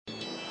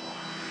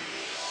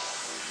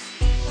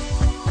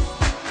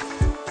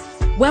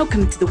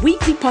Welcome to the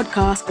weekly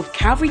podcast of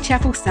Calvary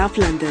Chapel, South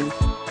London,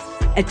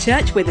 a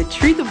church where the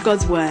truth of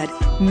God's word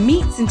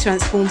meets and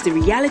transforms the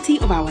reality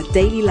of our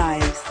daily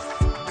lives.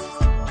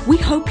 We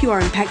hope you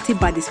are impacted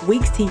by this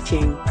week's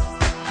teaching. All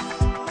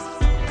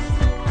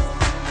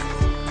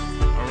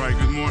right,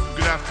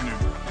 good afternoon.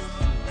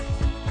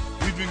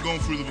 We've been going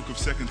through the book of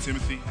 2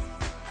 Timothy,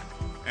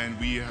 and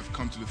we have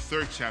come to the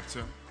third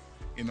chapter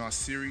in our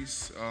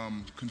series,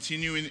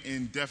 continuing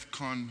in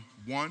DEFCON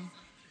 1,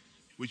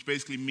 which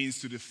basically means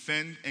to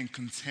defend and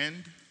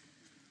contend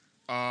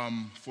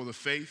for the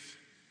faith.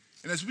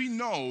 And as we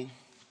know,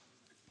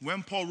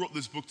 when Paul wrote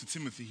this book to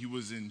Timothy, he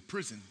was in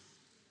prison.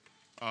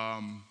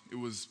 It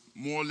was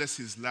more or less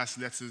his last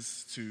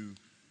letters to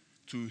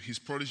his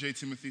protege,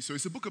 Timothy. So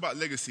it's a book about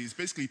legacy. It's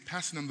basically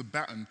passing on the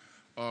baton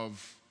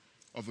of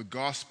the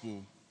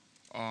gospel.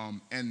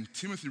 And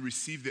Timothy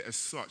received it as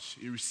such.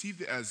 He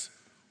received it as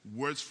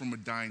words from a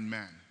dying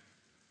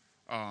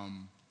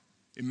man.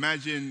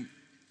 Imagine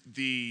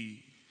the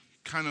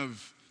kind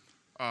of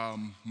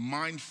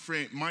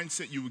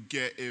mindset you would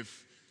get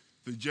if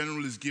the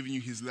general is giving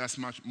you his last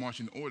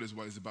marching orders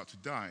while he's about to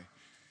die.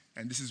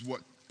 And this is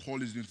what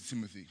Paul is doing to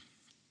Timothy.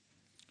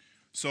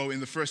 So in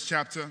the first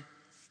chapter,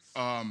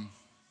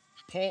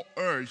 Paul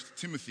urged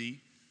Timothy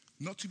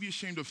not to be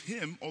ashamed of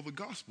him or the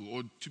gospel,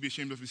 or to be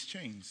ashamed of his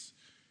chains.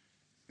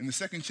 In the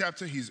second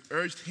chapter, he's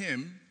urged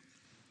him,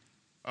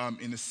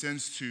 in a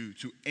sense,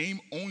 to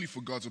aim only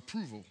for God's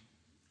approval.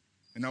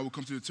 And now we'll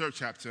come to the third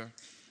chapter,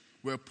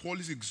 where Paul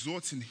is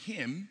exhorting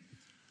him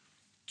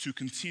to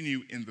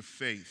continue in the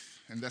faith.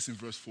 And that's in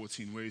verse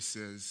 14, where he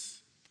says,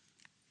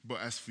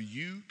 "But as for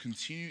you,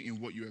 continue in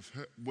what you have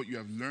heard, what you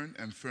have learned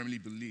and firmly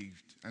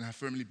believed, and have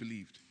firmly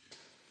believed."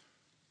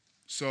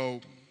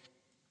 So,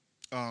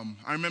 I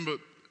remember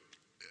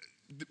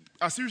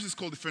our series is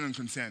called Defend and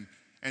Contend,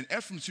 and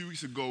Ed from 2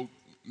 weeks ago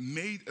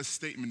made a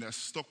statement that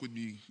stuck with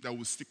me, that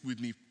will stick with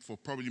me for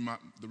probably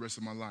the rest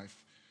of my life.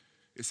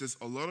 It says,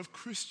 a lot of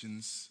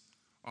Christians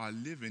are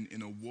living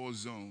in a war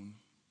zone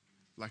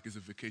like it's a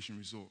vacation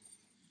resort.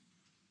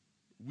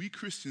 We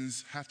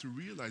Christians have to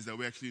realize that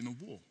we're actually in a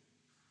war.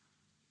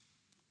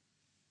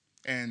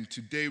 And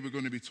today we're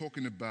going to be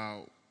talking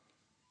about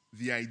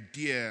the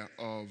idea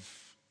of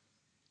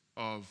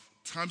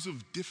times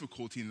of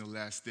difficulty in the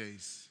last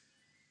days.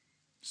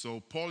 So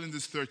Paul in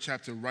this third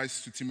chapter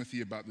writes to Timothy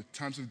about the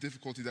times of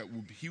difficulty that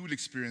he would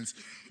experience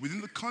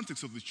within the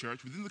context of the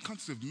church, within the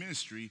context of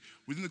ministry,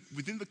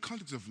 within the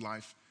context of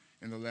life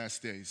in the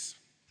last days.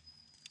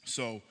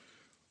 So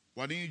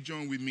why don't you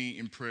join with me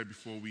in prayer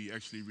before we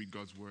actually read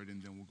God's word,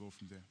 and then we'll go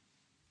from there.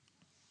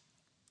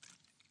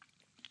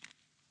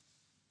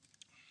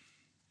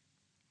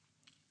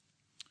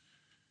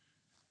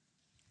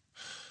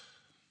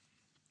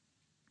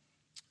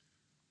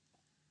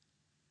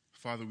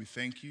 Father, we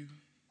thank you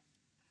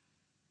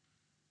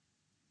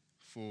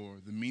for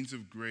the means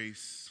of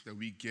grace that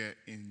we get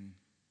in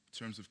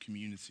terms of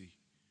community.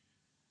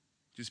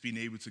 Just being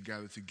able to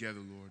gather together,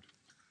 Lord,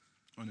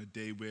 on a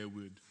day where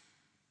we'd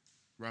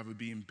rather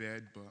be in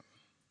bed, but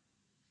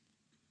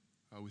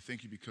we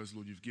thank you because,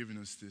 Lord, you've given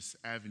us this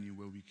avenue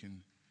where we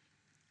can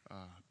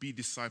be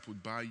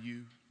discipled by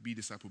you, be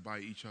discipled by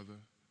each other,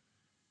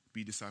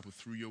 be discipled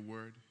through your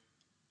word.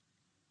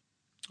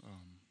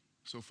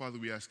 So, Father,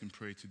 we ask and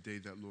pray today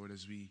that, Lord,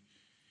 as we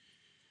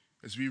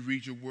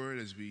read your word,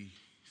 as we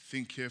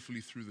think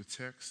carefully through the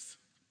text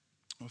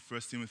of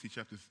 2 Timothy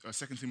chapter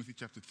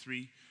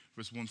 3,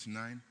 verse 1 to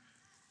 9,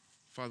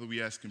 Father,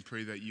 we ask and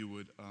pray that you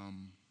would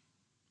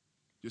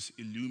just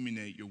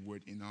illuminate your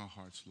word in our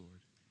hearts,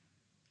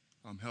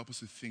 Lord. Help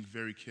us to think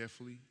very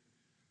carefully.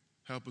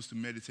 Help us to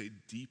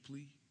meditate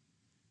deeply.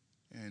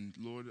 And,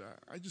 Lord,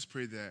 I just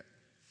pray that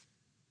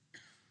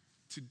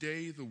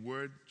today the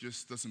word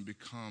just doesn't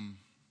become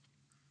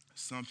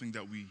something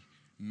that we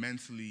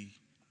mentally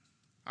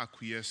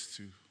acquiesce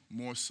to.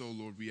 More so,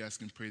 Lord, we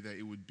ask and pray that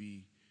it would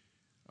be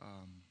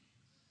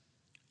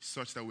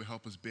such that will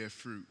help us bear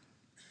fruit.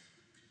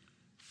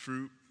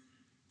 Fruit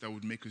that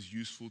would make us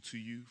useful to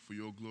you for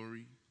your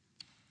glory.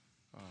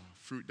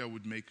 Fruit that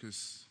would make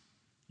us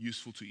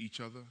useful to each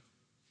other.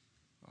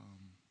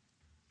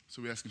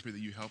 So we ask and pray that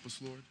you help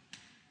us, Lord,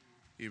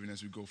 even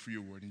as we go through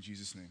your word in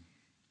Jesus' name.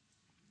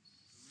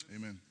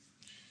 Amen.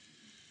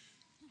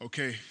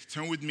 Okay,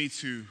 turn with me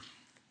to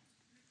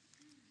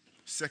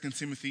 2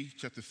 Timothy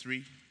chapter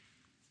 3,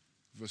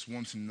 verse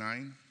 1 to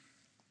 9.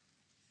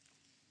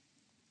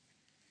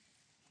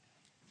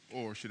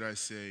 Or should I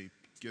say,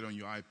 get on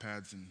your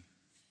iPads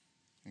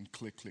and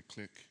click, click,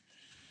 click.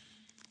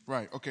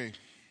 Right, okay.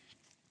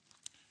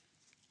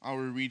 I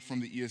will read from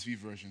the ESV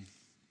version.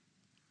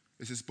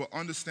 It says, "But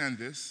understand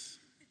this,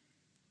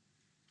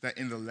 that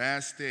in the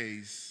last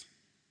days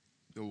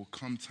there will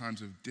come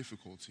times of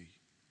difficulty.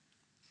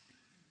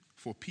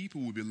 For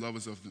people will be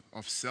lovers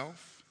of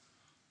self,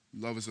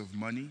 lovers of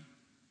money.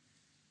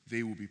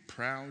 They will be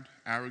proud,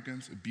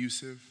 arrogant,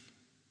 abusive,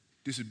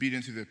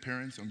 disobedient to their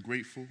parents,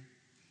 ungrateful,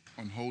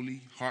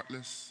 unholy,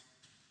 heartless,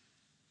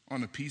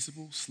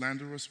 unappeasable,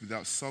 slanderous,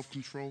 without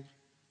self-control,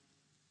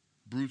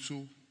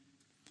 brutal,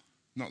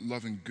 not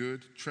loving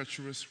good,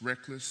 treacherous,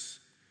 reckless,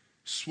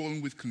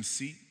 swollen with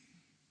conceit,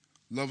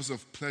 lovers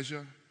of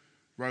pleasure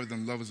rather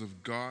than lovers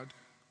of God,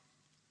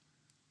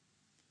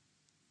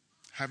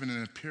 having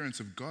an appearance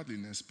of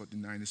godliness but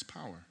denying its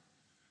power.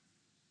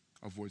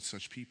 Avoid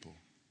such people.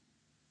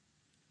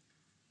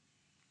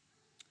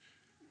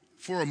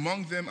 For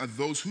among them are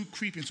those who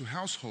creep into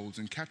households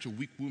and capture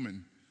weak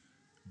women,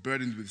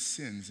 burdened with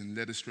sins and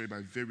led astray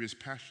by various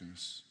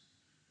passions,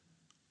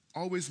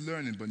 always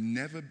learning but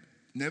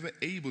never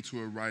able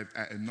to arrive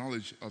at a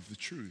knowledge of the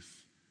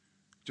truth.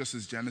 Just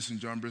as Jannes and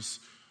Jambres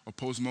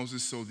opposed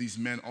Moses, so these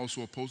men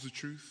also oppose the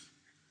truth,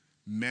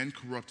 men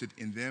corrupted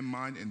in their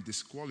mind and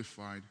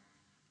disqualified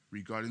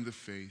regarding the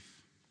faith.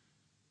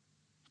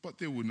 But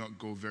they will not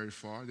go very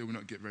far, they will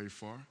not get very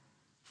far,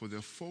 for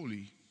their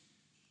folly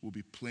will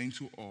be plain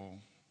to all,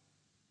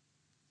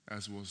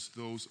 as was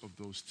those of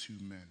those two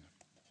men.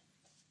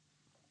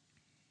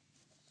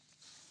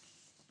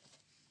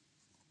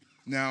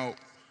 Now,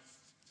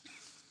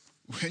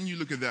 when you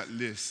look at that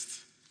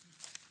list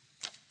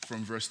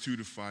from verse 2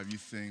 to 5, you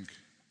think,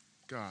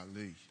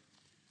 golly,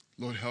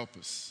 Lord help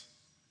us.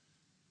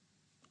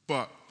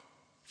 But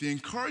the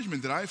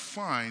encouragement that I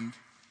find,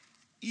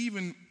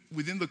 even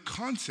within the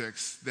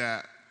context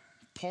that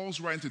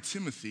Paul's writing to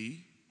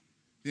Timothy,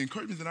 the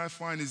encouragement that I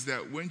find is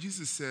that when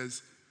Jesus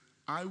says,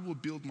 I will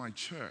build my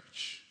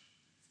church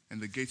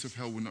and the gates of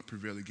hell will not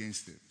prevail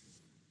against it.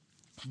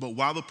 But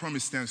while the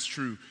promise stands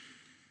true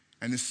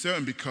and is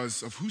certain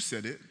because of who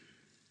said it,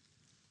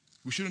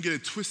 we shouldn't get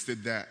it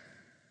twisted that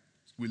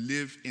we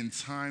live in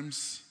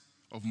times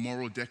of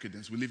moral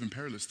decadence. We live in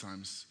perilous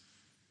times.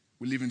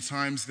 We live in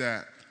times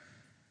that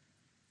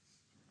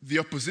the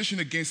opposition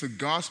against the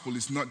gospel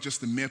is not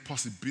just a mere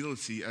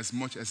possibility as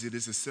much as it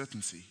is a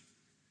certainty.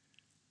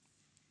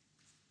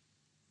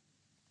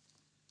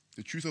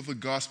 The truth of the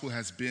gospel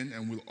has been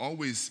and will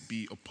always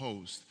be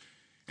opposed.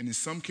 And in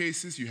some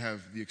cases, you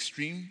have the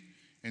extreme,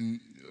 and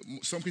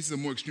some cases are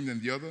more extreme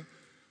than the other.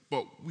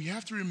 But we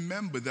have to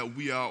remember that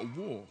we are at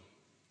war.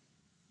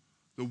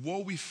 The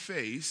war we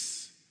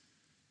face,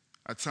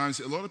 at times,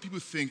 a lot of people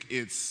think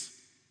it's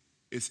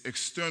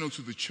external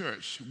to the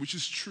church, which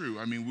is true.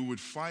 I mean, we would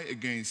fight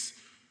against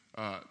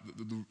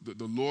the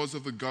laws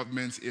of the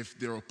government if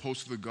they're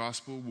opposed to the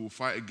gospel. We'll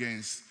fight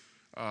against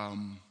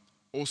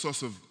all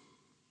sorts of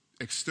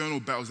external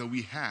battles that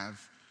we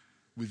have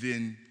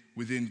within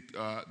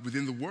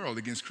the world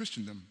against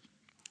Christendom.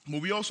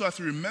 But we also have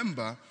to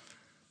remember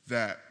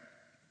that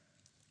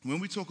when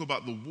we talk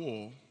about the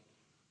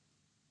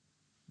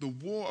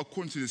war,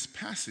 according to this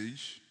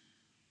passage,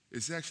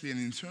 is actually an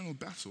internal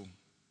battle.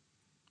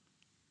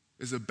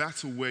 It's a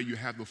battle where you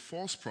have the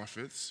false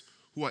prophets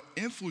who are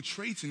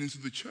infiltrating into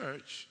the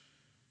church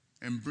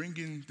and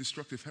bringing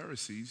destructive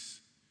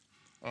heresies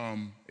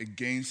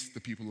against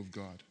the people of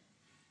God.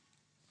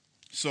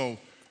 So,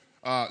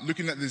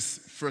 looking at this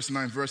first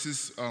 9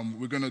 verses,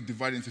 we're going to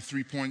divide it into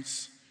 3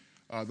 points.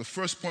 The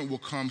first point will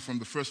come from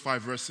the first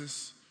 5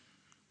 verses,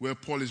 where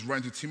Paul is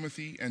writing to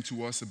Timothy and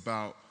to us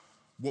about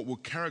what will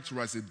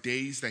characterize the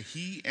days that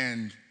he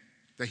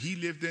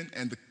lived in,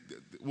 and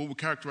what will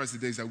characterize the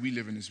days that we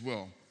live in as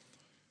well.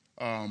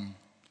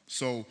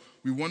 So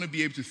we want to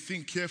be able to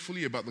think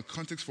carefully about the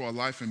context for our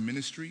life and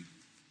ministry.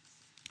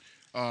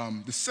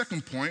 The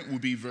second point will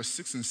be verse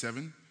 6 and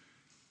 7,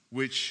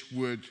 which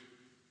would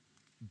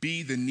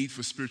be the need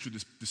for spiritual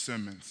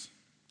discernment.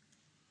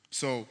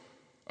 So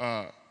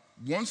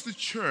once the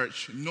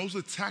church knows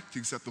the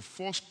tactics that the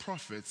false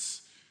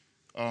prophets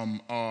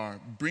are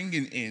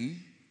bringing in,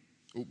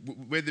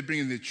 where they're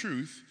bringing their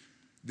truth,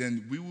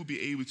 then we will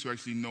be able to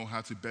actually know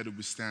how to better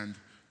withstand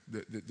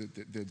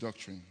their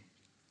doctrine.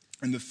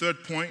 And the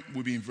third point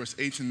will be in verse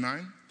 8 and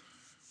 9,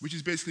 which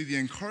is basically the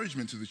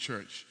encouragement to the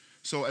church.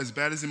 So as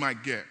bad as it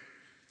might get,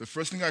 the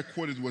first thing I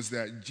quoted was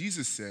that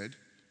Jesus said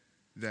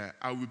that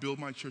I will build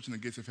my church and the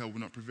gates of hell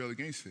will not prevail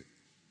against it.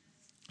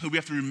 So we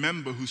have to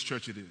remember whose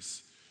church it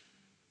is.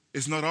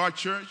 It's not our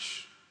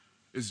church,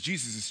 it's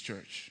Jesus'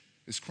 church.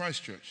 It's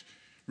Christ's church.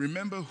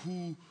 Remember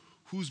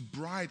whose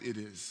bride it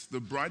is. The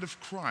bride of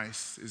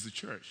Christ is the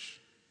church.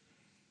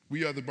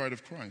 We are the bride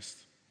of Christ.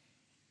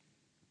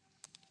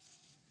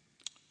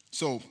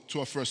 So,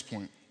 to our first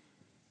point,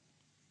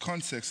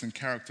 context and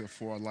character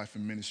for our life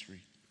and ministry.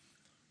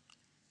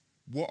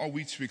 What are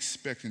we to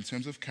expect in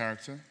terms of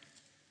character,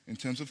 in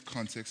terms of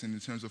context, and in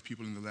terms of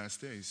people in the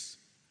last days?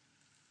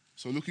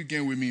 So look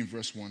again with me in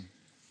verse 1.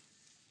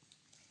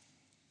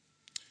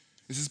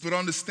 It says, but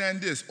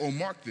understand this, or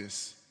mark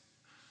this.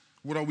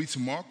 What are we to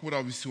mark? What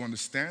are we to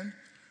understand?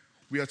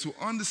 We are to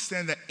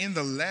understand that in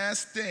the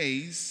last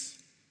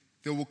days,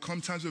 there will come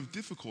times of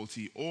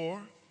difficulty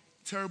or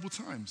terrible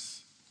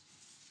times.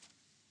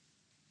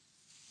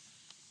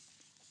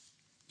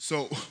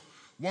 So,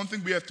 one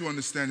thing we have to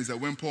understand is that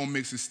when Paul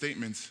makes his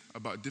statement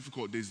about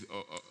difficult days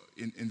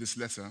in this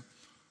letter,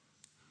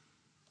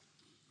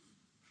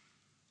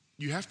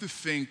 you have to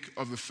think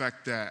of the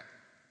fact that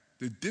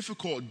the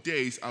difficult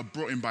days are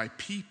brought in by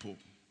people.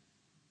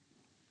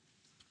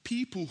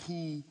 People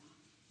who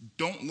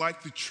don't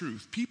like the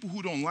truth, people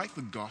who don't like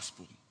the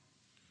gospel.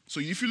 So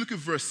if you look at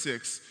verse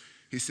 6,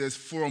 he says,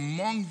 "For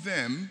among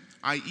them,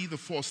 i.e. the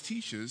false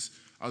teachers,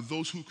 are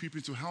those who creep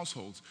into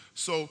households."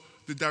 So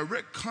the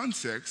direct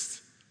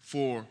context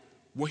for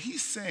what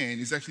he's saying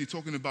is actually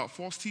talking about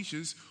false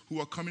teachers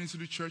who are coming into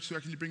the church to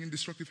actually bring in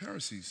destructive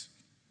heresies.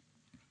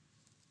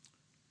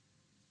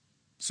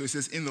 So it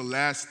says, in the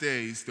last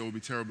days, there will be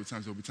terrible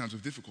times, there will be times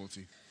of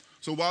difficulty.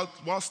 So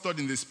while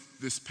studying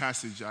this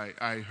passage,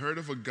 I heard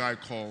of a guy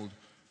called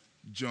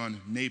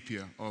John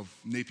Napier of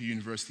Napier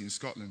University in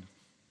Scotland.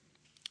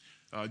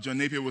 John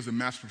Napier was a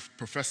maths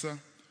professor.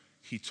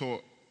 He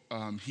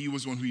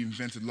was one who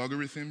invented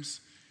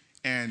logarithms,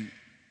 and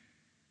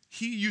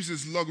he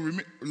uses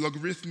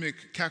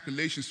logarithmic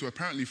calculations to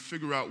apparently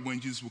figure out when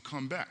Jesus will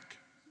come back,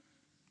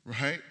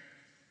 right?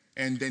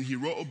 And then he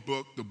wrote a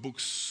book. The book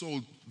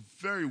sold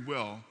very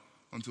well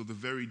until the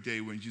very day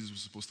when Jesus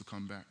was supposed to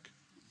come back.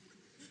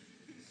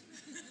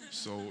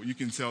 So you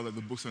can tell that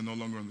the books are no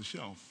longer on the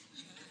shelf.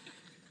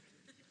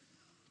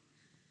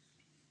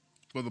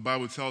 But the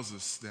Bible tells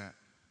us that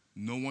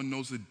no one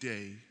knows the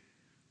day,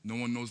 no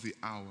one knows the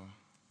hour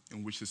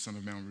in which the Son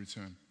of Man will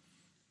return.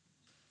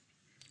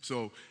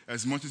 So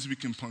as much as we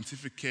can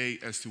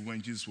pontificate as to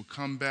when Jesus will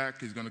come back,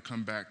 he's going to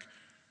come back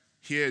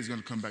here, he's going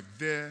to come back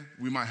there.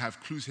 We might have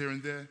clues here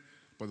and there,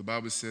 but the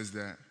Bible says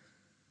that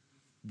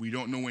we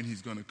don't know when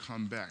he's going to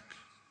come back.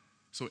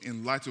 So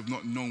in light of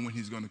not knowing when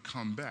he's going to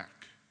come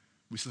back,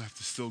 we still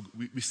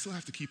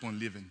have to keep on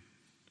living.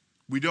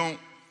 We don't,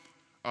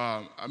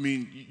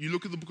 you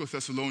look at the book of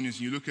Thessalonians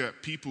and you look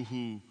at people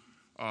who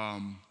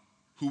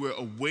were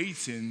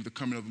awaiting the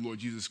coming of the Lord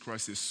Jesus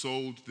Christ. They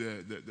sold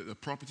the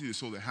property, they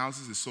sold their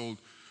houses,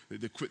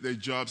 they quit their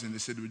jobs, and they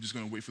said they were just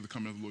going to wait for the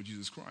coming of the Lord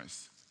Jesus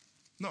Christ.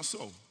 Not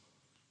so.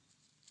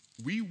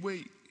 We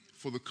wait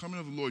for the coming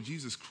of the Lord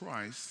Jesus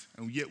Christ,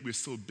 and yet we're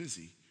still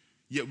busy.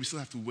 Yet we still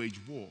have to wage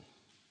war.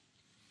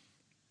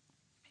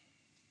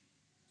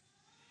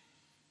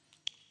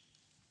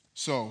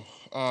 So,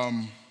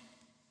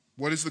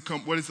 what is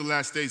the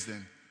last days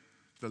then?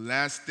 The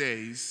last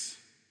days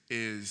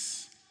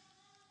is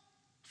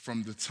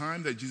from the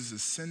time that Jesus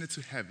ascended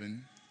to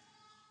heaven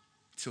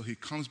till he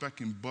comes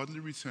back in bodily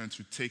return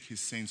to take his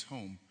saints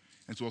home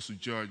and to also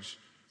judge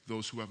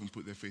those who haven't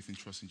put their faith and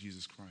trust in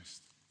Jesus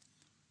Christ.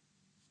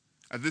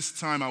 At this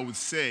time, I would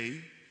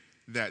say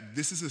that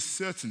this is a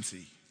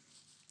certainty.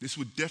 This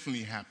would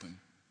definitely happen.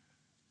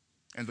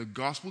 And the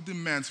gospel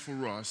demands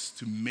for us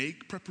to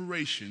make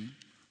preparation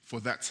for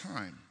that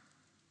time.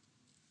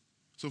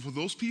 So for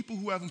those people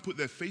who haven't put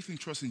their faith and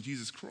trust in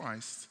Jesus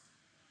Christ,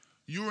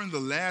 you're in the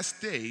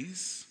last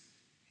days,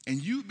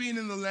 and you being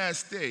in the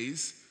last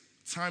days,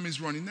 time is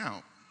running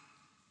out.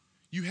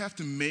 You have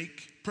to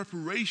make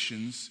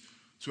preparations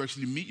to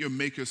actually meet your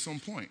Maker at some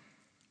point.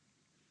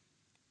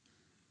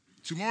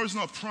 Tomorrow is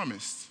not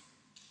promised.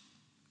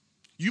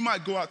 You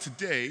might go out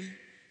today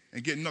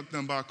and get knocked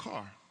down by a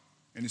car,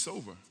 and it's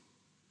over.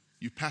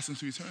 You pass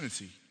into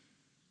eternity.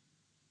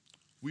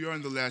 We are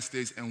in the last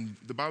days, and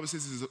the Bible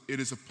says it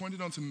is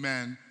appointed unto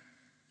man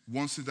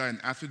once to die, and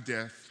after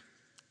death,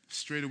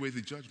 straight away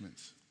the judgment.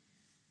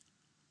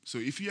 So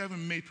if you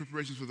haven't made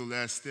preparations for the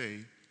last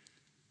day,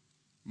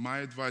 my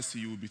advice to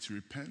you would be to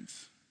repent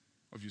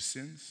of your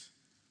sins,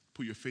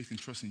 put your faith and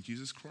trust in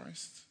Jesus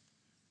Christ,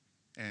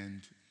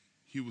 and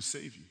he will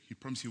save you. He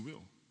promised he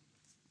will.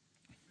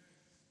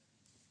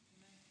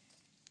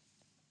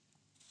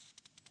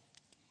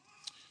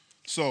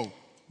 So,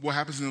 what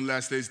happens in the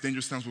last days?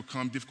 Dangerous times will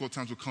come, difficult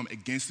times will come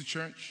against the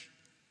church.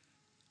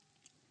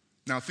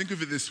 Now, think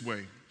of it this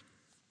way.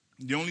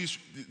 The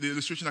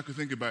illustration I could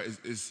think about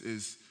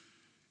is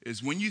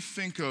when you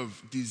think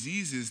of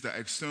diseases that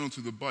are external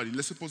to the body.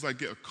 Let's suppose I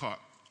get a cut.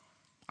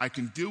 I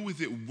can deal with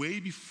it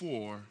way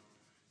before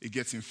it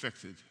gets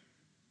infected,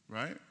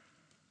 right?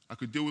 I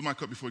could deal with my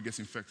cut before it gets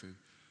infected.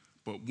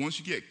 But once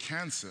you get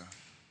cancer,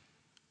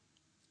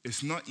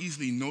 it's not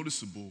easily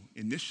noticeable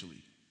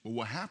initially. But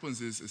what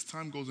happens is, as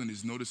time goes on,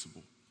 it's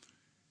noticeable.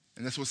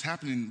 And that's what's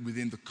happening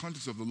within the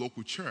context of the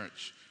local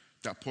church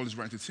that Paul is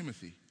writing to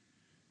Timothy.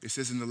 It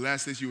says in the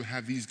last days you will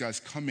have these guys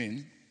come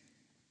in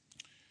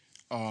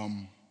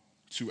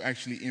to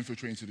actually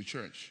infiltrate into the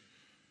church.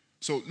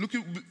 So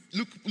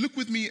look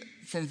with me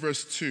from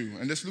verse 2,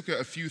 and let's look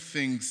at a few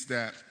things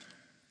that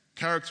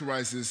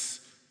characterizes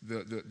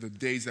the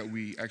days that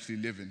we actually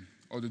live in,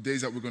 or the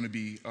days that we're going to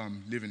be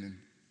living in.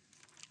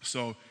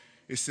 So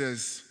it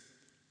says,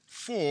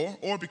 for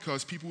or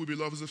because people will be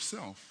lovers of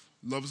self,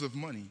 lovers of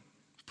money,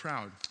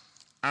 proud,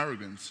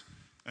 arrogant,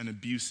 and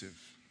abusive.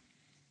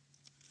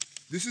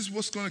 This is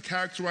what's going to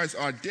characterize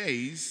our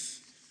days,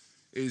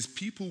 is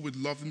people would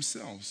love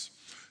themselves.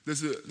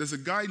 There's a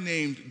guy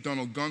named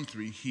Donald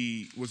Guthrie.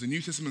 He was a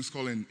New Testament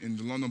scholar in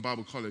the London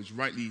Bible College.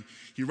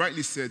 He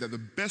rightly said that the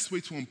best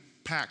way to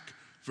unpack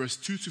verse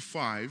 2 to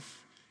 5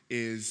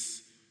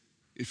 is,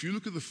 if you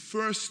look at the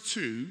first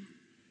two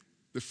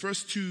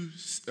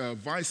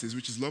vices,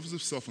 which is lovers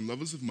of self and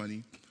lovers of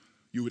money,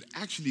 you would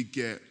actually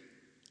get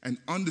a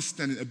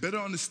better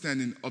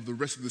understanding of the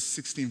rest of the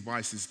 16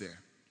 vices there.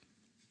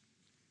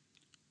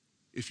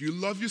 If you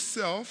love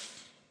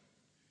yourself,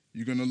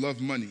 You're going to love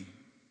money.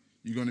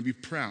 You're going to be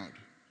proud.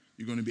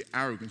 You're going to be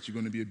arrogant. You're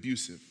going to be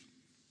abusive.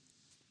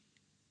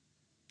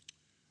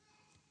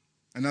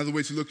 Another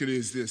way to look at it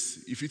is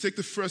this. If you take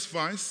the first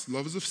vice,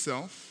 lovers of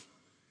self,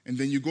 and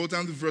then you go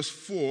down to verse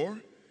 4,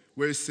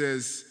 where it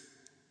says,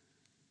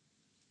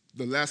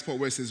 the last part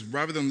where it says,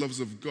 rather than lovers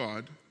of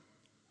God,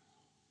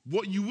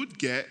 what you would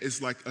get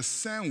is like a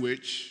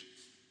sandwich.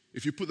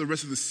 If you put the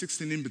rest of the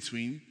 16 in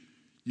between,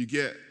 you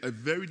get a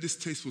very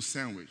distasteful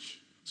sandwich.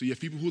 So you have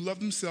people who love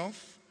themselves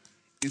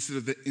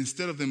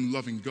instead of them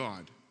loving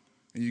God,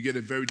 and you get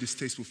a very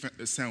distasteful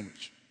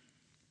sandwich.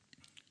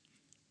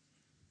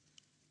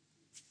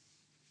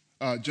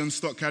 John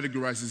Stott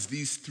categorizes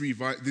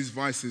these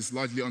vices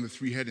largely under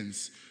three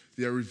headings.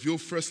 They are revealed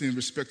firstly in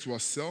respect to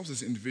ourselves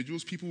as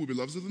individuals. People will be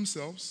lovers of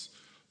themselves,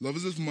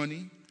 lovers of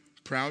money,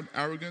 proud,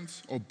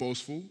 arrogant, or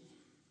boastful,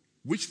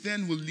 which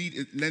then will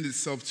lend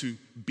itself to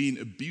being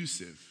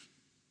abusive.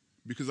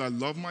 Because I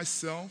love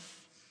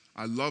myself,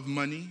 I love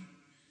money,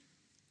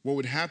 what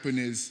would happen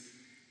is,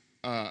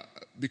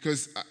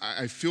 because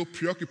I feel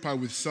preoccupied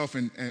with self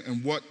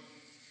and what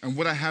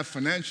I have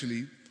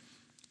financially,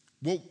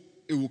 what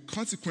it will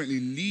consequently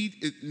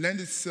lend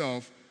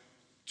itself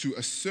to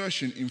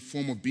assertion in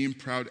form of being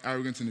proud,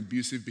 arrogant, and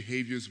abusive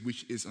behaviors,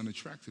 which is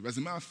unattractive. As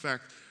a matter of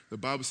fact, the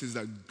Bible says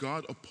that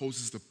God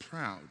opposes the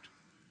proud.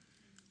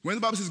 When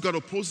the Bible says God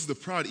opposes the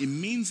proud, it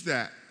means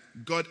that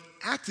God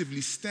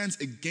actively stands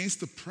against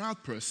the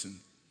proud person.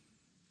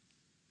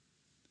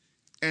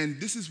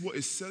 And this is what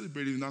is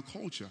celebrated in our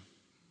culture.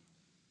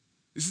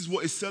 This is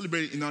what is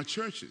celebrated in our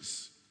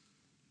churches.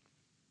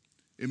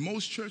 In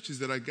most churches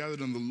that are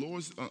gathered on the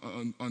Lord's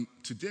on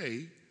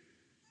today,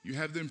 you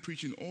have them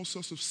preaching all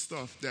sorts of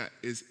stuff that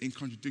is in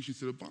contradiction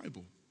to the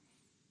Bible.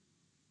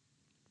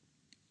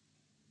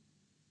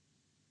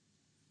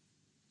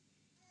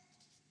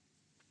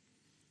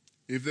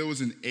 If there was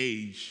an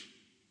age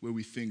where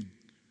we think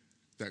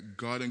that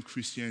God and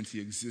Christianity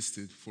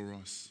existed for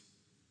us,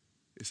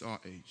 it's our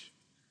age.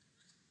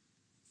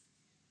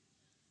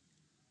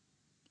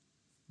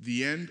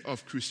 The end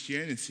of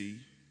Christianity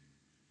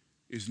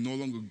is no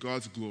longer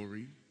God's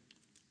glory,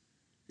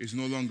 is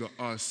no longer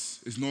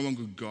us, is no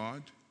longer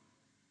God.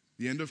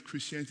 The end of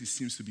Christianity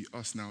seems to be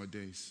us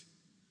nowadays.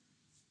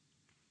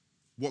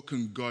 What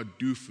can God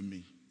do for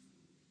me?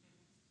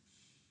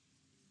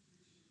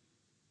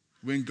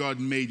 When God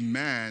made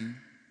man,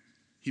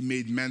 he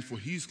made man for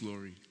his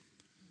glory.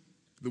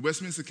 The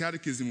Westminster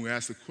Catechism will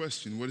ask the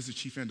question, what is the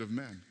chief end of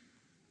man?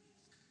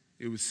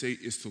 It would say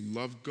it's to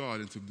love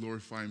God and to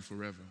glorify him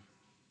forever.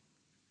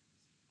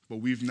 But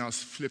we've now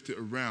flipped it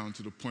around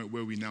to the point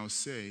where we now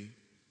say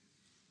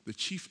the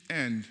chief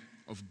end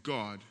of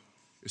God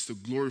is to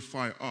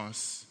glorify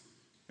us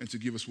and to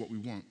give us what we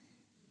want.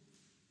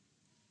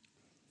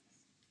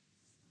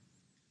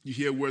 You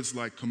hear words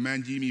like,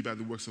 command ye me by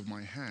the works of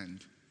my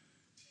hand.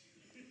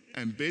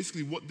 And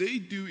basically what they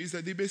do is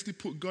that they basically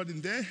put God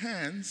in their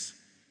hands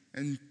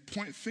and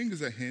point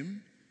fingers at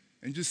him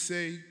and just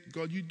say,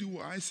 God, you do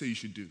what I say you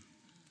should do.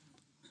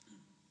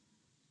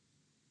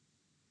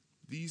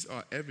 These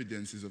are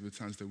evidences of the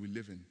times that we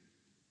live in.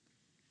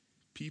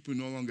 People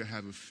no longer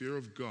have a fear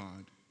of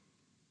God.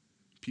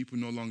 People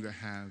no longer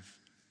have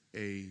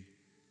a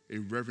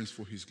reverence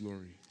for his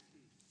glory.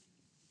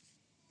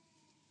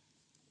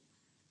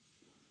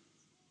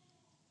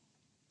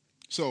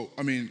 So,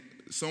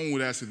 someone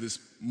would ask at this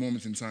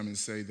moment in time and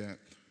say that,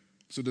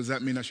 so does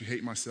that mean I should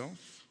hate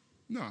myself?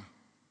 No.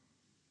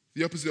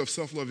 The opposite of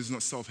self-love is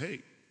not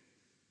self-hate.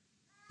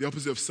 The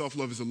opposite of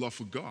self-love is a love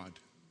for God.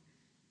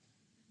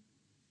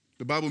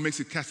 The Bible makes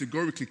it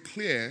categorically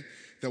clear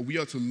that we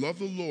are to love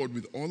the Lord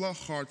with all our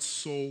heart,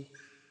 soul,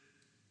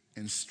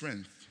 and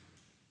strength.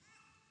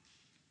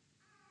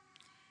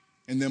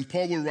 And then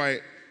Paul will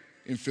write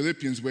in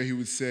Philippians where he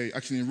would say,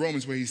 actually in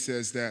Romans where he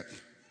says that,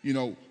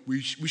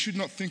 we should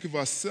not think of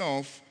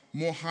ourselves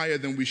more higher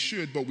than we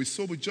should, but with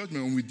sober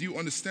judgment and with due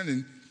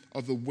understanding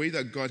of the way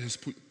that God has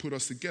put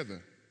us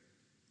together.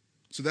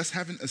 So that's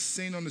having a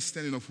sane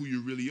understanding of who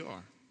you really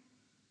are.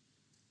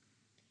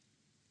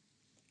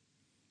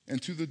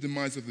 And to the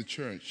demise of the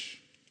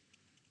church,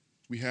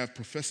 we have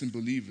professing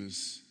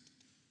believers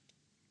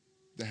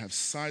that have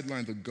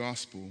sidelined the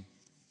gospel,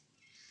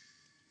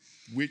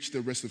 which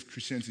the rest of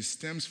Christianity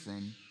stems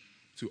from,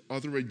 to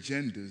other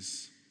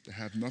agendas that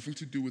have nothing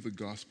to do with the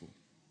gospel.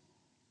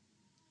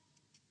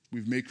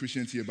 We've made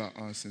Christianity about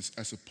us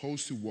as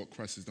opposed to what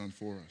Christ has done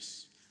for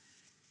us.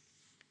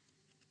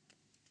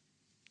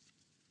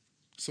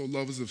 So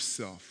lovers of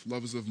self,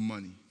 lovers of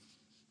money.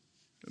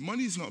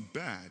 Money is not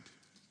bad.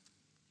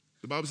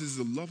 The Bible says it's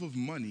the love of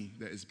money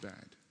that is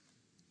bad.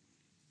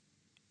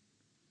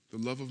 The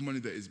love of money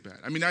that is bad.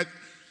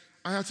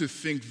 I have to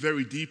think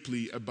very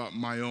deeply about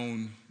my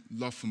own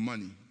love for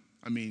money.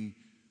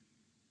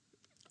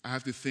 I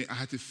had to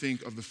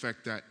think of the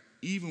fact that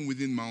even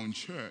within my own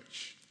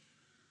church,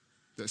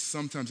 that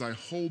sometimes I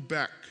hold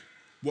back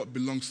what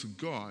belongs to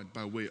God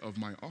by way of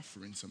my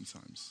offering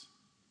sometimes.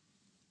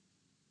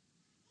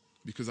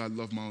 Because I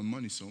love my own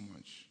money so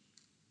much.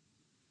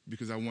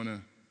 Because I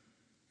want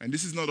And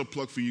this is not a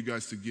plug for you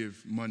guys to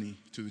give money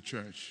to the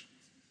church.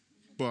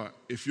 But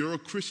if you're a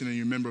Christian and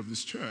you're a member of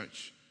this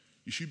church,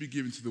 you should be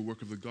giving to the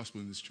work of the gospel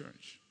in this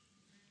church.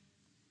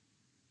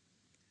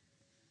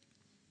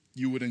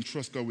 You would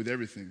entrust God with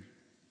everything.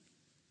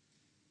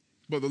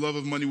 But the love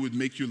of money would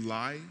make you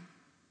lie.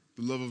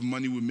 The love of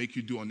money would make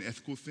you do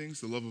unethical things.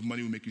 The love of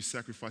money would make you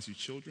sacrifice your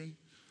children.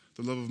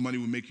 The love of money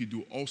would make you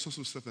do all sorts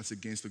of stuff that's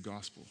against the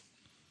gospel.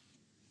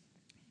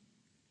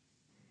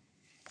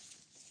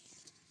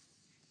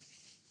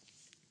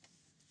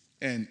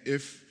 And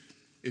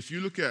if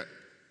you look at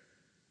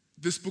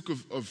this book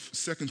of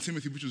 2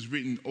 Timothy, which was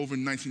written over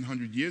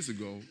 1900 years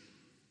ago,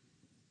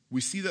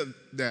 we see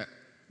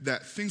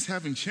that things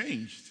haven't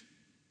changed.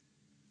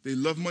 They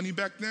loved money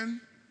back then.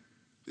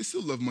 They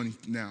still love money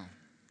now.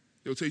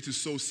 They'll tell you to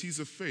sow seeds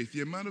of faith.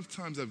 The amount of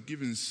times I've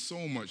given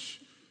so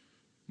much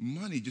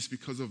money just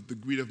because of the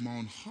greed of my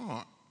own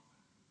heart.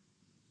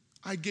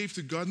 I gave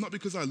to God not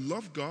because I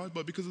love God,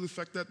 but because of the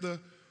fact that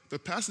the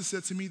pastor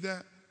said to me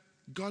that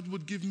God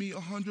would give me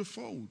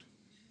 100-fold.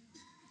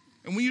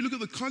 And when you look at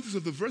the context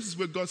of the verses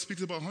where God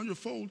speaks about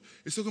 100-fold,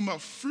 it's talking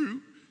about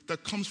fruit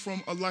that comes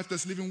from a life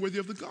that's living worthy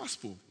of the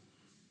gospel.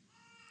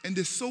 And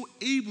they're so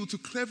able to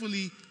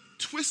cleverly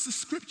twist the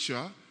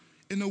scripture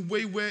in a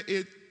way where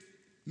it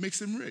makes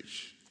them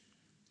rich.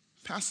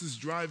 Pastors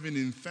driving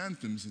in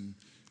Phantoms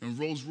and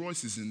Rolls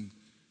Royces, and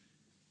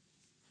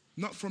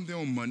not from their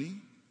own money.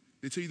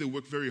 They tell you they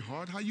work very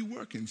hard. How are you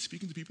working?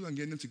 Speaking to people and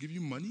getting them to give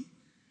you money?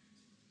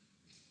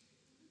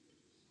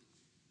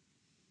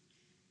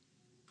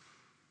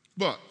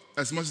 But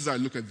as much as I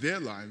look at their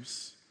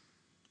lives,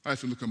 I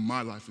have to look at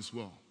my life as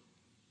well.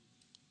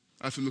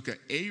 I have to look at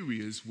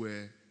areas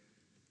where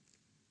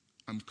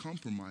I'm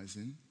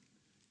compromising,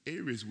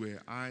 areas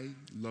where I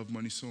love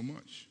money so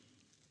much.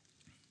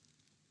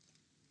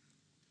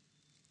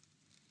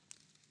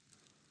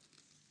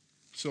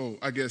 So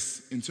I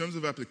guess in terms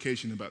of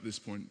application about this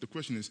point, the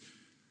question is,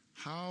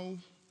 how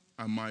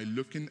am I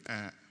looking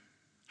at,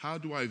 how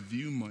do I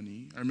view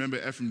money? I remember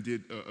Ephraim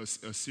did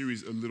a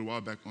series a little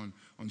while back on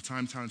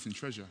time, talent, and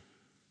treasure.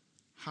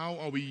 How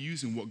are we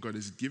using what God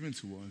has given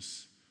to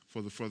us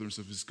for the furtherance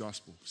of his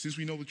gospel, since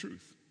we know the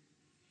truth?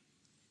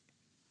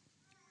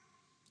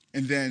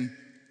 And then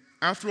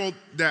after all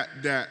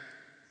that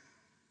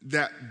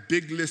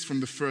big list from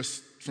the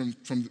first,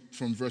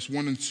 from verse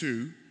 1 and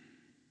 2,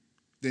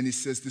 then he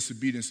says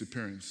disobedience to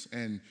parents.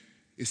 And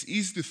it's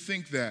easy to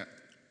think that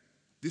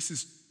this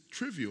is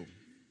trivial.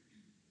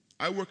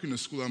 I work in a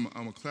school,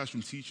 I'm a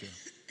classroom teacher.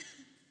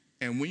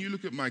 And when you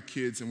look at my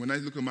kids, and when I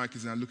look at my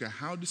kids and I look at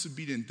how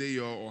disobedient they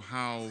are or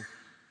how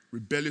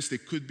rebellious they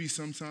could be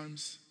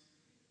sometimes,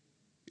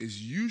 is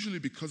usually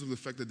because of the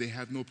fact that they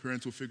have no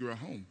parental figure at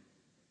home.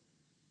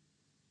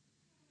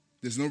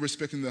 There's no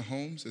respect in their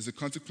homes. As a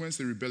consequence,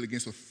 they rebel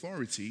against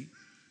authority,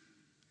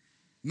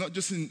 not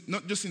just in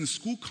the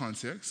school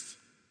context,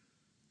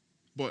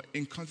 but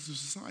in context of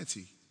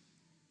society.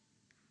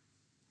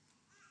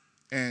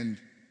 And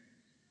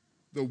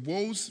the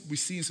woes we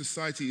see in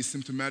society is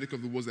symptomatic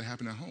of the woes that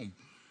happen at home.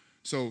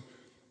 So,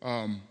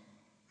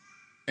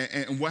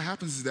 and what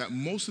happens is that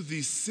most of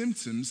these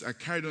symptoms are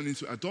carried on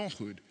into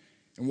adulthood.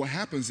 And what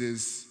happens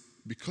is,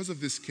 because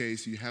of this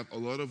case, you have a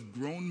lot of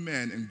grown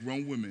men and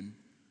grown women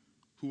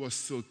who are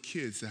still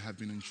kids that have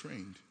been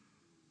untrained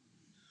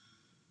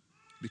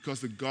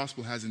because the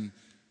gospel hasn't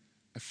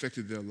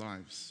affected their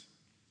lives.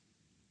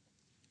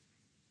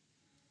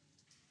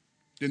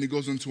 Then it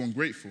goes on to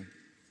ungrateful.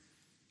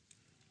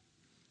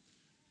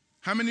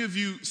 How many of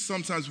you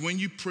sometimes when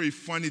you pray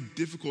find it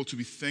difficult to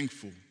be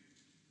thankful?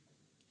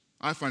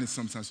 I find it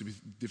sometimes to be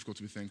difficult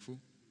to be thankful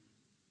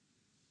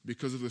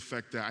because of the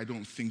fact that I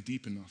don't think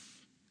deep enough.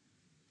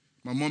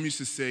 My mom used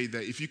to say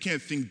that if you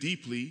can't think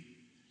deeply,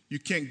 you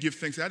can't give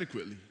thanks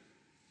adequately.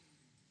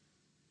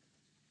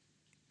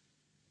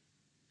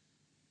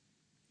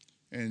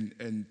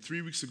 And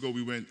 3 weeks ago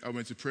I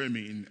went to prayer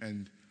meeting,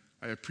 and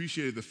I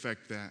appreciated the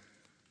fact that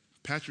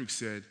Patrick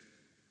said,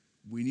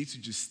 we need to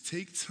just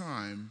take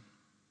time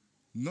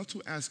not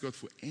to ask God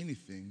for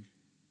anything,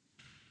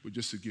 but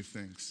just to give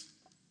thanks.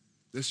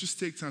 Let's just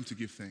take time to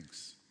give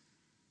thanks.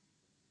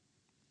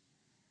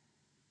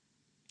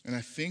 And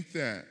I think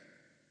that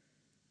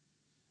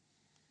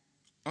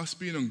us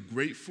being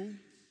ungrateful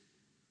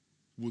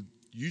would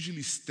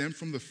usually stem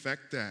from the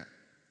fact that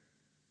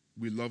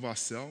we love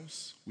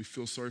ourselves, we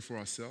feel sorry for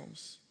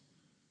ourselves,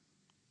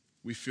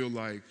 we feel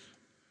like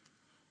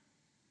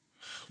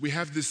we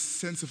have this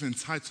sense of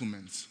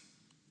entitlement.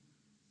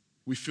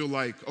 We feel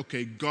like,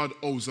 okay, God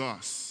owes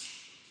us.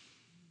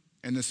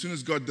 And as soon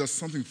as God does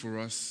something for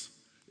us,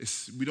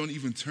 we don't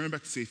even turn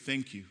back to say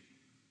thank you.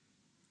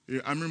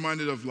 I'm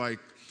reminded of like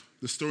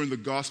the story in the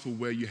gospel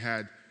where you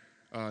had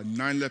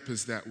 9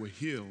 lepers that were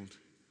healed,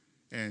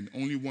 and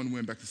only one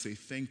went back to say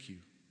thank you.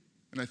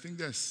 And I think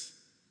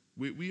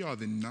we are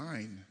the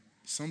 9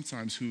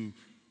 sometimes who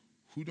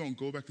don't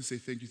go back to say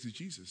thank you to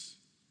Jesus.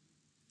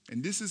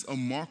 And this is a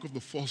mark of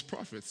the false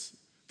prophets.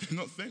 They're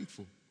not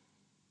thankful.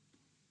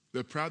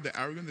 They're proud, they're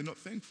arrogant, they're not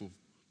thankful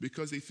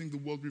because they think the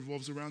world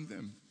revolves around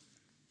them.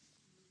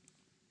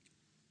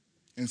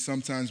 And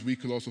sometimes we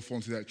could also fall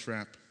into that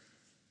trap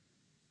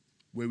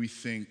where we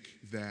think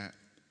that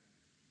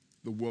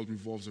the world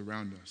revolves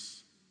around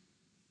us.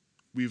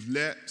 We've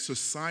let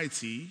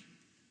society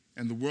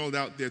and the world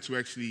out there to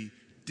actually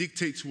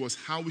dictate to us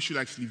how we should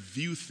actually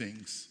view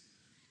things.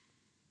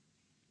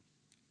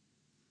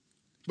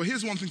 But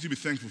here's one thing to be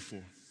thankful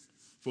for.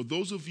 For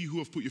those of you who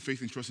have put your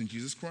faith and trust in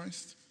Jesus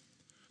Christ,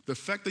 the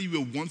fact that you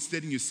were once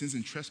dead in your sins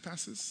and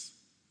trespasses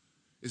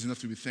is enough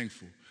to be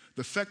thankful.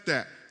 The fact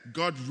that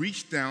God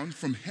reached down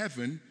from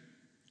heaven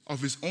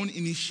of his own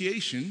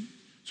initiation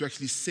to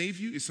actually save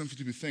you is something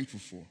to be thankful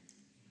for.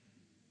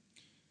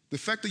 The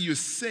fact that you're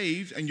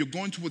saved and you're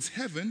going towards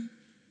heaven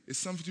is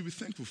something to be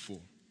thankful for.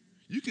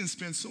 You can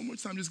spend so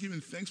much time just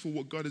giving thanks for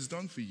what God has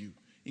done for you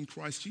in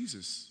Christ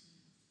Jesus.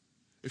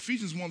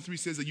 Ephesians 1:3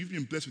 says that you've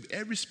been blessed with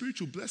every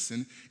spiritual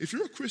blessing. If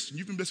you're a Christian,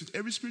 you've been blessed with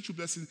every spiritual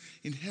blessing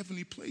in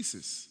heavenly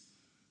places.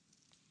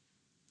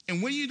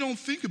 And when you don't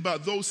think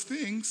about those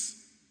things,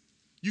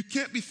 you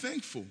can't be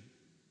thankful.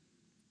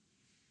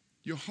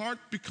 Your heart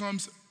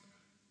becomes,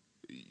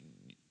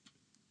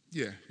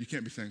 you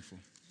can't be thankful.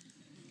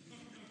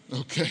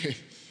 Okay,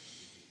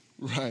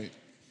 right.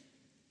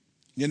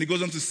 And it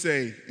goes on to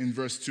say in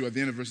verse 2, at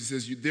the end of the verse, it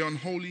says, they're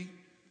unholy,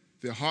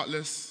 they're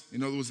heartless.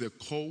 In other words, they're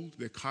cold,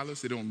 they're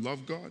callous, they don't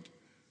love God.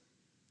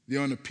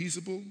 They're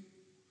unappeasable.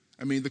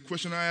 I mean, the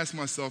question I ask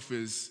myself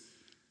is,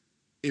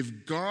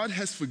 if God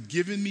has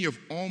forgiven me of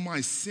all my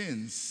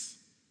sins,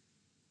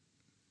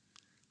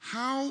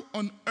 how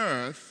on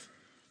earth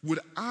would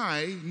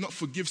I not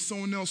forgive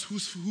someone else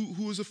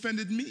who has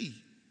offended me?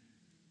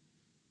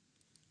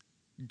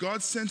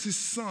 God sent his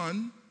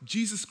son,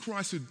 Jesus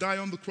Christ, to die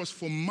on the cross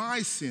for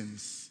my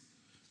sins.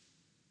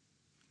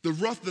 The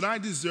wrath that I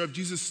deserve,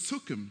 Jesus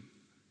took him.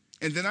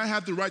 And then I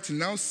have the right to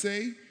now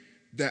say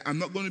that I'm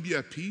not going to be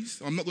at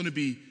peace, I'm not going to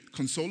be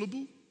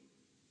consolable.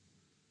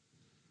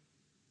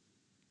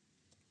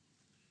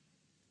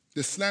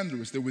 They're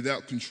slanderous, they're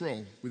without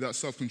control, without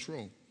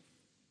self-control.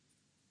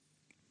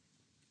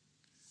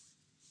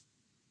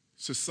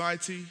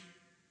 Society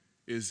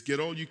is get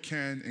all you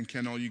can and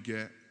can all you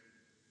get.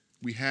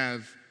 We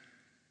have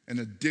an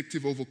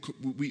addictive,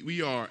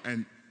 we are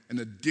an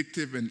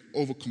addictive and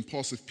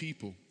over-compulsive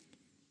people.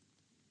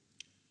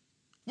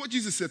 What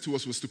Jesus said to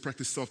us was to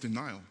practice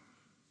self-denial.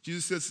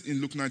 Jesus says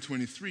in Luke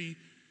 9:23,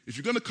 if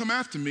you're going to come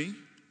after me,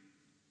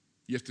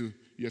 you have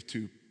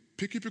to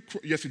pick up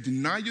you have to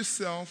deny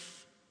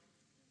yourself,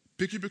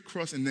 pick up your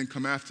cross, and then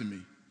come after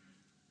me.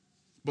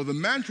 But the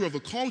mantra of the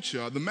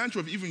culture, the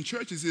mantra of even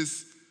churches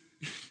is,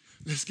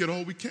 let's get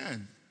all we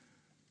can.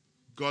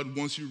 God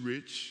wants you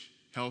rich,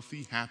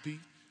 healthy, happy,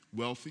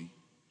 wealthy.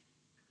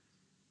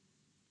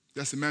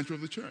 That's the mantra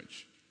of the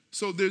church.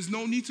 So there's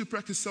no need to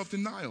practice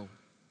self-denial.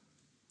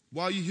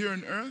 While you're here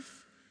on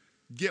earth,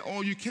 get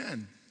all you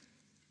can.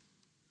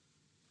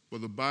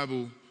 But the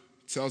Bible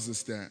tells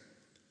us that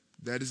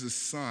that is a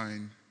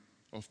sign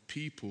of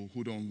people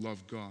who don't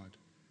love God.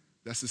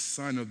 That's a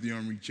sign of the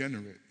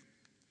unregenerate.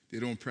 They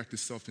don't practice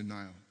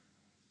self-denial.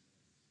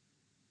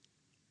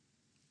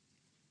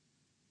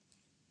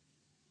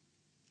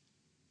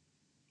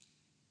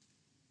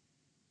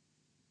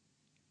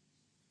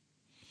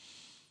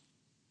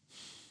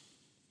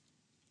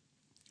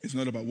 It's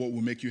not about what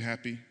will make you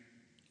happy.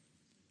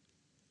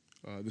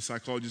 The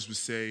psychologist would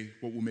say,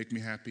 what will make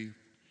me happy?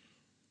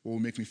 What will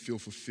make me feel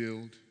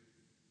fulfilled?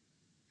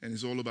 And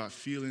it's all about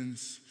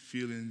feelings,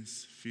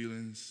 feelings,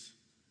 feelings.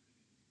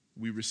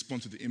 We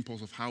respond to the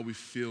impulse of how we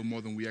feel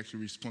more than we actually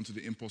respond to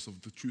the impulse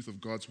of the truth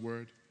of God's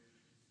word.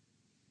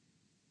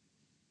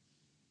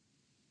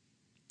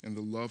 And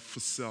the love for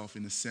self,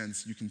 in a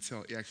sense, you can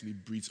tell it actually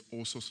breeds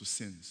all sorts of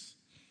sins.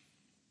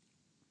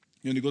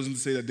 And it goes on to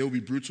say that they will be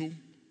brutal,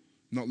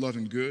 not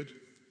loving good.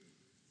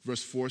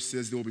 Verse 4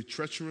 says they will be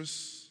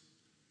treacherous,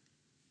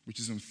 which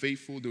is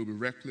unfaithful. They will be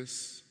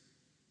reckless.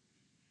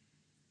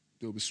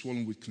 They will be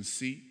swollen with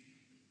conceit.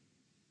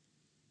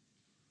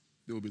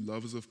 They will be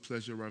lovers of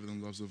pleasure rather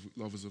than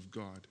lovers of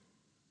God.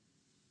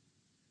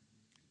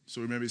 So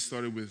remember, it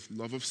started with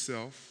love of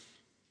self,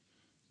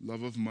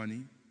 love of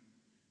money.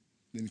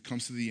 Then it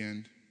comes to the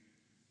end.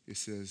 It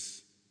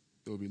says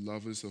they will be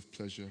lovers of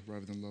pleasure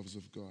rather than lovers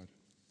of God.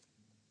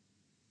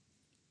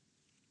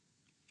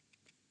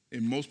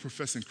 In most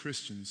professing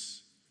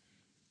Christians,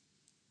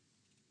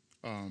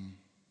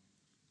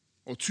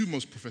 or to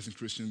most professing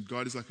Christians,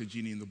 God is like a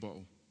genie in the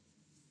bottle.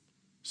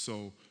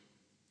 So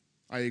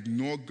I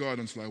ignore God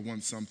until I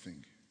want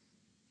something.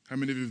 How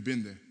many of you have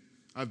been there?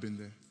 I've been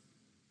there.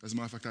 As a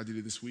matter of fact, I did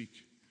it this week.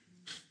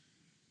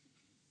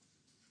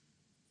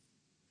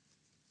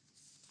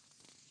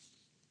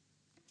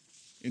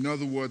 In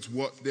other words,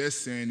 what they're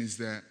saying is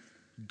that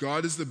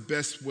God is the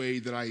best way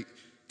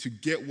to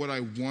get what I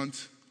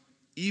want,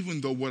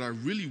 even though what I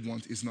really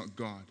want is not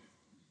God.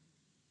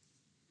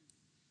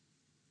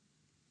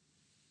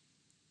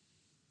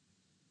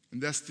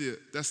 And that's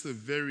the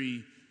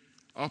very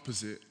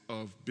opposite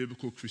of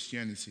biblical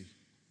Christianity.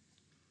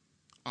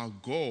 Our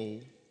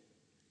goal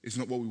is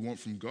not what we want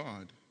from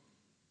God.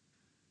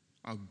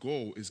 Our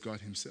goal is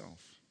God himself.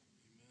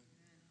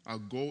 Our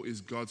goal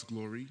is God's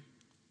glory.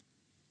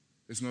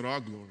 It's not our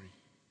glory.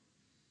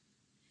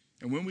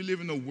 And when we live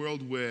in a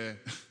world where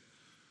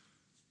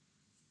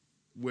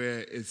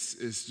it's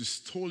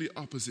just totally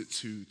opposite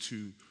to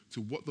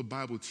what the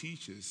Bible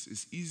teaches,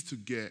 it's easy to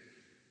get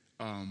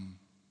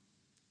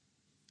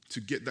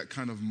that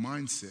kind of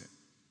mindset.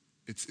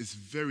 It's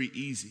very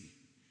easy.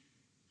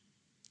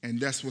 And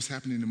that's what's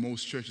happening in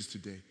most churches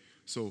today.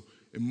 So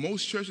in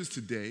most churches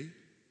today,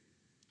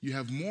 you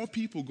have more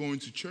people going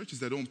to churches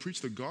that don't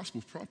preach the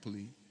gospel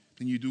properly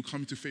than you do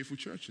coming to faithful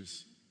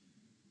churches.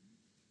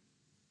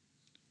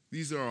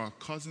 These are our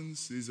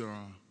cousins, these are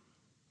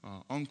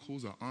our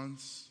uncles, our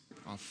aunts,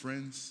 our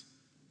friends,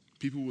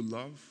 people we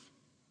love.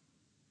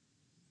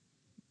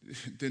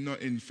 They're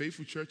not in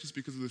faithful churches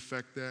because of the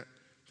fact that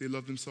they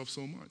love themselves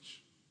so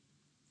much.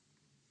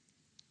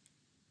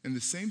 And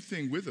the same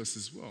thing with us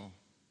as well.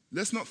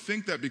 Let's not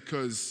think that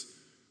because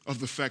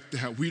of the fact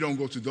that we don't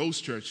go to those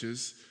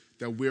churches,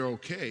 that we're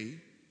okay.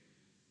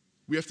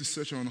 We have to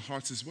search our own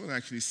hearts as well and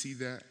actually see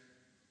that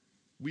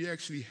we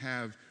actually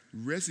have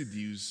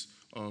residues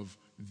of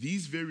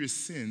these various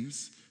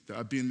sins that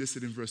are being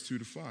listed in verse 2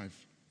 to 5.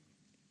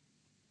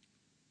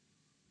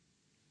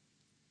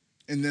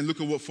 And then look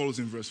at what follows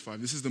in verse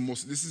 5. This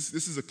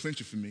is a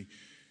clincher for me.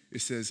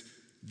 It says,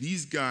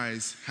 these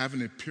guys have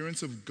an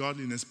appearance of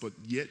godliness, but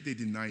yet they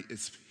deny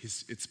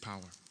its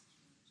power.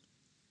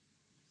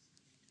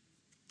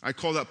 I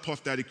call that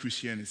Puff Daddy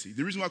Christianity.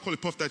 The reason why I call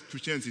it Puff Daddy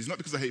Christianity is not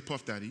because I hate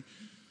Puff Daddy,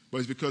 but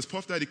it's because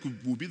Puff Daddy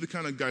would be the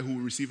kind of guy who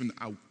will receive an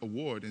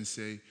award and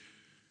say,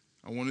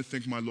 I want to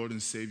thank my Lord and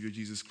Savior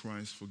Jesus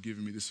Christ for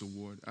giving me this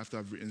award after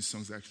I've written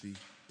songs that actually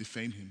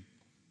defame him.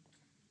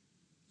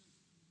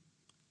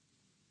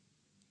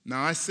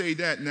 Now, I say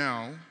that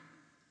now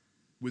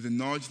with the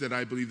knowledge that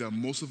I believe that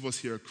most of us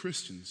here are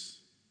Christians.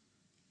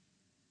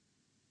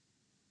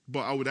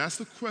 But I would ask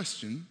the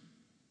question,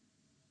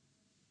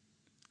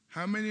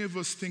 how many of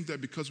us think that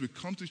because we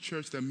come to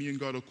church that me and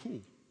God are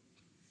cool?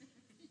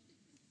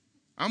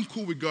 I'm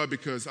cool with God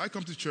because I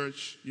come to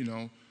church,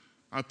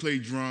 I play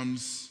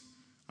drums,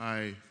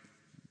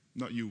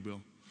 not you,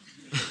 Bill.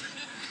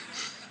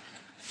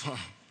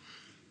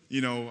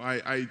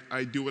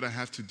 I do what I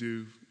have to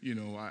do.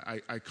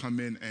 I come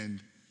in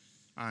and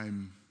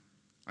I'm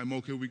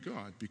okay with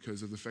God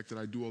because of the fact that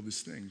I do all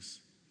these things.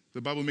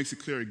 The Bible makes it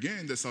clear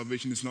again that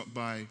salvation is not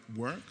by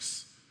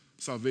works.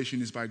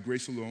 Salvation is by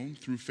grace alone,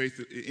 through faith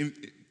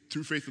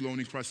alone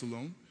in Christ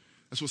alone.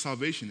 That's what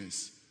salvation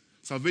is.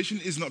 Salvation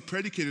is not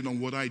predicated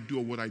on what I do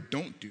or what I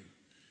don't do.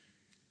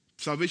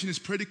 Salvation is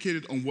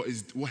predicated on what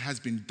has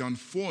been done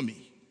for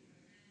me,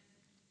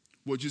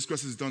 what Jesus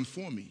Christ has done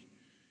for me.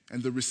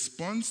 And the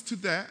response to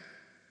that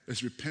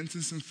is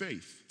repentance and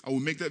faith. I will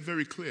make that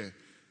very clear.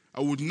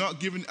 I would not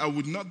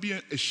be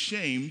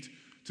ashamed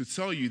to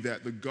tell you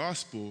that the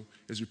gospel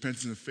is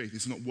repentance and faith.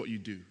 It's not what you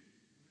do.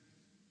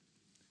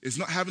 It's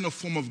not having a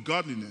form of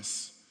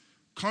godliness.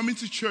 Coming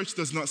to church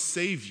does not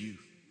save you.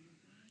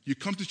 You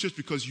come to church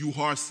because you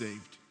are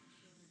saved.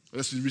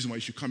 That's the reason why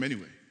you should come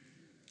anyway.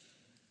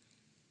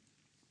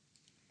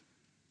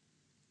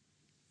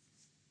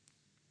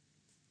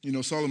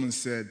 Solomon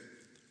said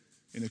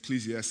in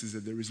Ecclesiastes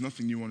that there is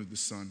nothing new under the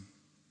sun.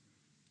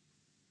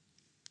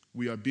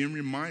 We are being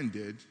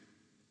reminded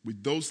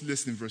with those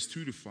lists in verse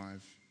 2 to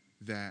 5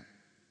 that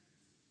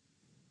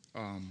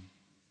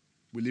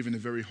we live in a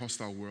very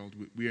hostile world.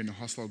 We are in a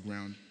hostile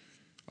ground.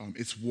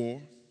 It's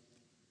war.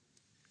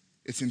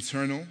 It's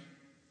internal.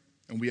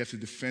 And we have to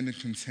defend and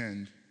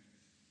contend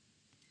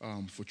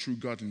for true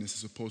godliness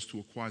as opposed to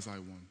a quasi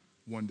one.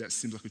 One that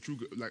seems like a true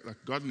like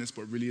godliness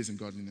but really isn't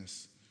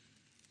godliness.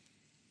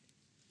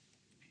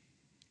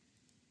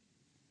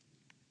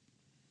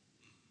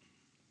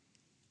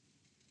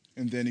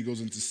 And then he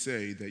goes on to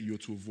say that you're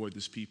to avoid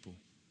this people.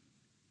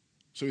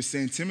 So he's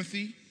saying,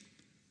 Timothy,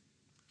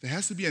 there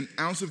has to be an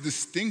ounce of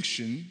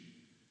distinction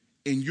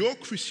in your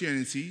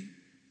Christianity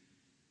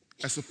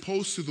as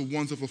opposed to the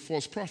ones of the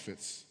false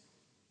prophets.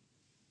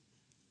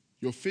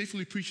 You're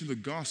faithfully preaching the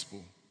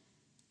gospel.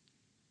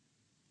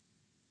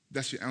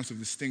 That's your ounce of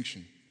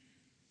distinction.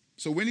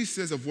 So when he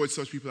says avoid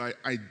such people,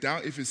 I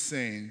doubt if it's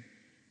saying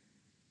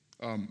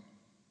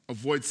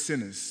avoid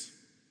sinners.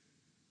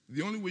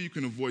 The only way you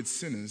can avoid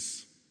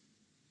sinners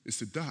is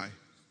to die.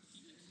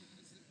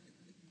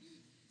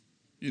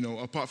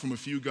 Apart from a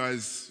few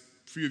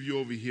of you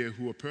over here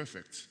who are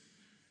perfect,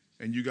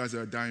 and you guys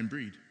are a dying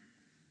breed.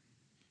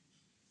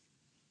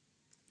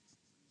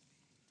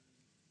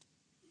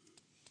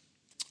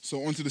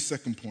 So on to the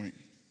second point.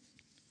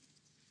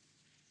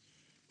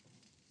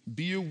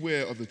 Be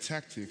aware of the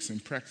tactics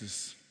and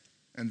practice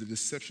and the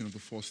deception of the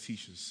false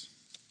teachers.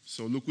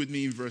 So look with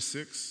me in verse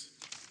 6.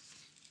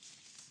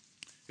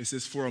 It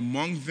says, for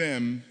among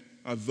them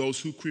are those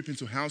who creep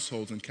into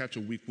households and capture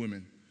weak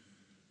women,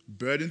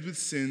 burdened with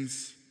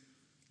sins,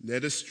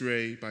 led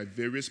astray by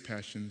various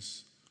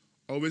passions,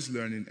 always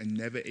learning and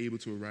never able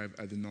to arrive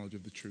at the knowledge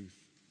of the truth.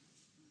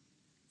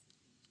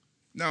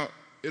 Now,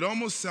 it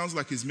almost sounds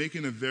like he's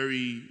making a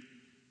very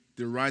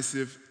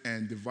derisive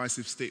and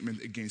divisive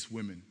statement against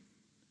women.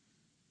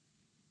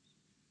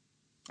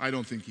 I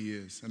don't think he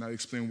is, and I'll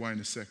explain why in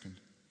a second.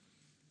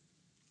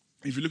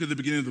 If you look at the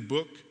beginning of the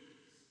book,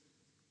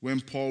 when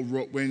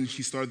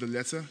he started the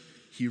letter,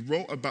 he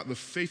wrote about the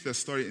faith that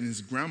started in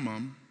his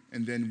grandmom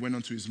and then went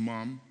on to his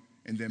mom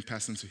and then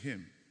passed on to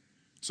him.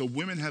 So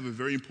women have a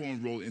very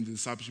important role in the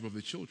discipleship of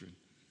their children.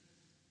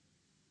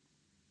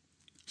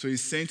 So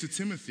he's saying to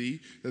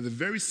Timothy that the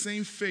very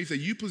same faith that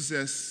you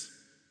possess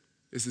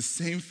is the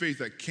same faith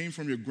that came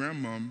from your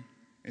grandmom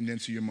and then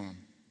to your mom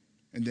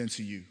and then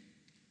to you.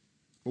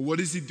 But what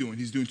is he doing?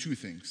 He's doing two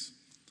things.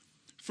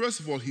 First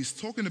of all, he's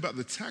talking about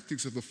the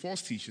tactics of the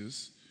false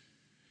teachers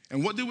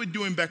and what they were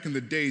doing back in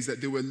the days, that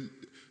they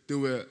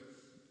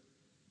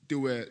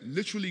were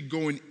literally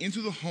going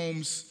into the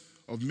homes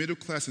of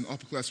middle-class and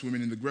upper-class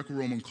women in the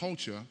Greco-Roman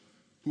culture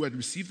who had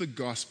received the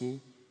gospel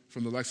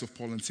from the likes of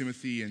Paul and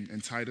Timothy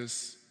and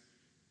Titus.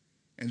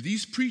 And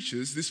these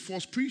preachers, these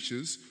false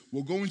preachers,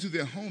 will go into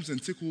their homes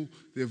and tickle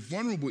their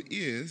vulnerable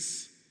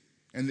ears.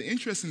 And the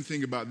interesting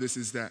thing about this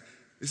is that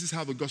this is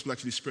how the gospel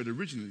actually spread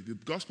originally. The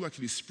gospel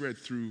actually spread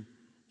through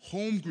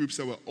home groups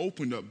that were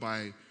opened up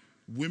by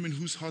women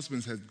whose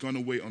husbands had gone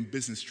away on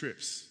business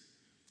trips.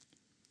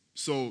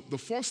 So the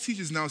false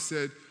teachers now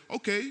said,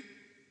 okay,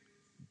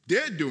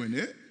 they're doing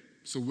it,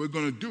 so we're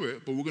going to do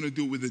it, but we're going to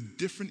do it with a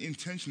different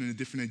intention and a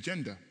different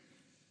agenda.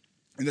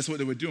 And that's what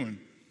they were doing.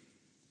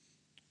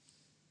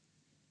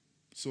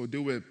 So they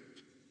were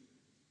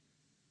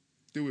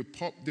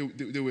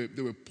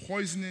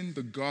poisoning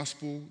the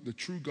gospel, the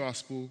true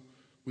gospel,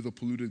 with a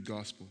polluted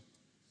gospel.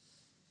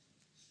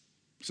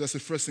 So that's the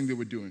first thing they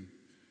were doing.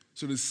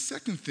 So the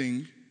second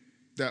thing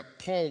that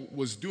Paul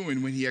was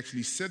doing when he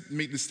actually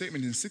made the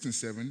statement in 6 and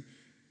 7,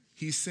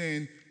 he's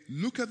saying,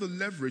 look at the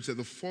leverage that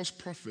the false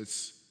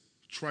prophets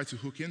try to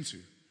hook into.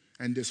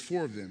 And there's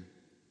 4 of them.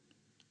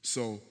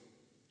 So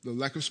the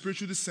lack of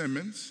spiritual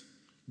discernment,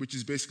 which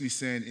is basically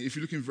saying, if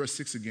you look in verse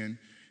 6 again,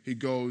 he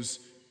goes,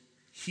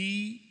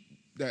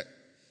 that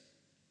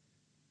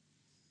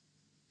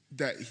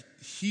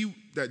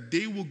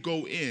they will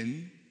go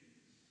in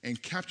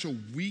and capture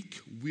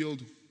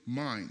weak-willed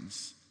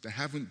minds that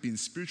haven't been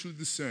spiritually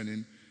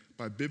discerning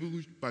by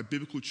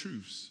biblical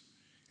truths.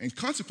 And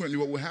consequently,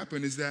 what will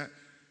happen is that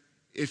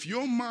if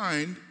your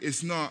mind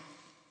is not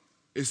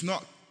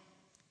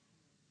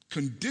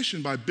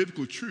conditioned by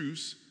biblical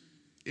truths,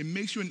 it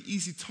makes you an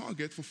easy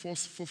target for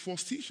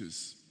false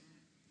teachers.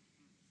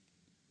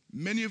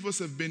 Many of us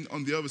have been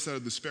on the other side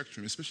of the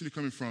spectrum, especially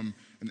coming from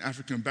an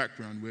African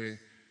background where,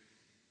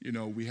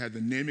 we had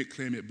the name it,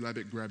 claim it, blab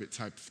it, grab it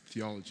type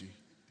theology.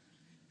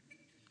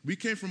 We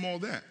came from all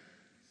that.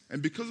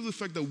 And because of the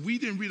fact that we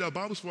didn't read our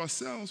Bibles for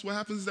ourselves, what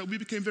happens is that we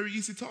became very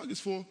easy targets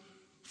for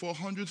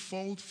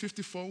 100-fold,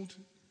 50-fold,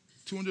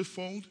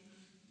 200-fold,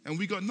 and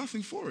we got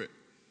nothing for it.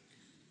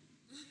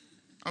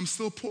 I'm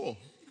still poor.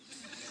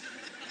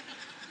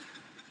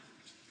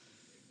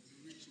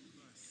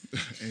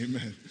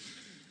 Amen.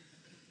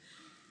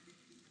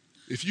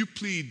 If you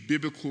plead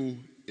biblical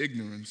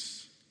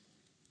ignorance,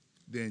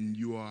 then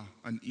you are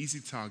an easy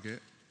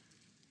target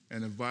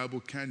and a viable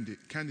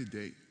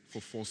candidate for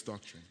false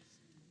doctrine.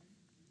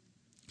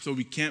 So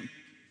we can't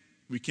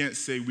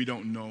say we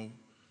don't know.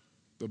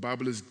 The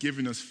Bible has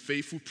given us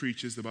faithful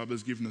preachers. The Bible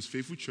has given us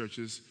faithful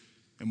churches.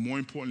 And more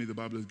importantly,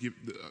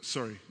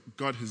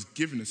 God has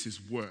given us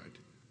His word.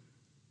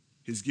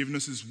 He's given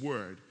us His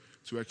word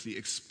to actually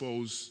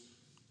expose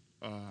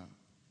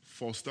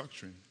false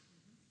doctrine.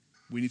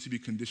 We need to be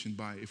conditioned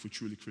by it if we're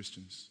truly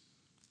Christians.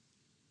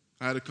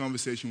 I had a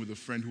conversation with a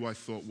friend who I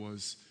thought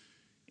was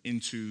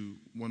into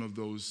one of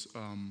those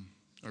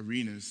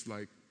arenas,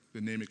 like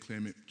the name it,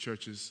 claim it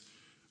churches.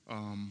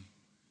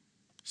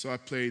 So I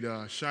played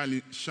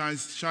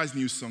Shai's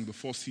new song, the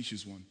False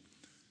Teachers one.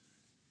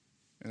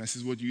 And I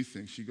said, what do you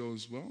think? She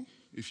goes, well,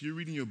 if you're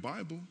reading your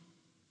Bible,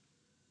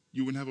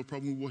 you wouldn't have a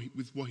problem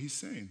with what he's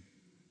saying.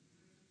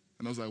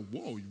 And I was like,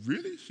 whoa,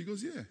 really? She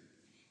goes, yeah.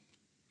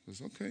 I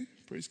was okay,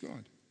 praise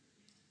God.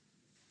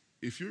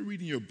 If you're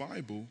reading your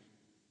Bible,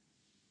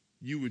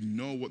 you would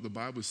know what the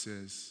Bible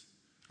says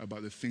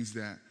about the things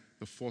that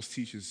the false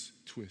teachers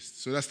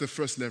twist. So that's the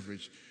first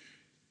leverage.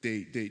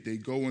 They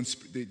go on.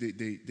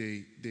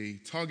 They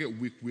target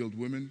weak-willed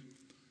women.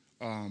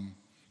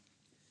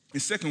 The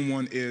second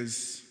one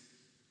is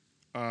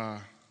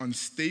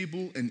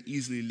unstable and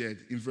easily led.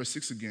 In verse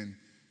 6 again,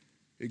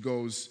 it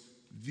goes,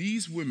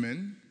 these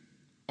women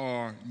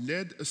are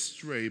led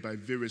astray by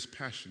various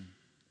passion.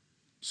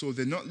 So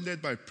they're not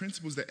led by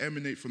principles that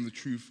emanate from the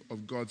truth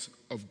of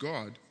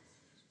God,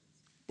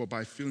 but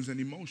by feelings and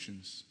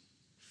emotions.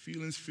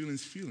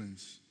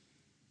 Feelings.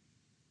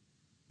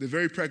 They're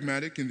very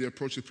pragmatic in their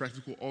approach to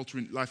practical,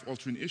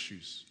 life-altering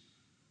issues.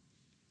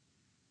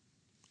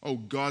 Oh,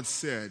 God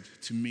said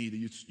to me that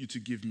you to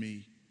give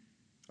me,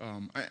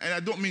 and I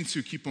don't mean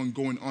to keep on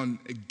going on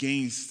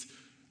against,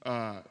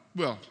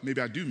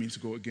 maybe I do mean to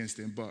go against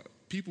them, but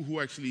people who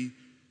actually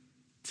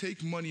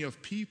take money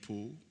of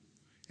people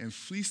and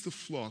fleece the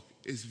flock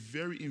is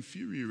very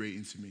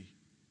infuriating to me.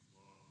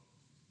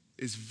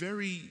 It's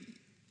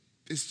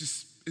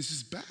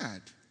just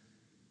bad.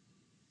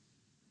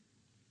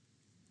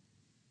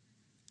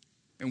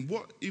 And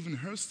what even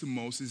hurts the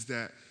most is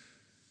that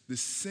the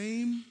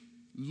same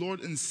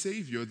Lord and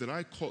Savior that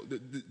I call,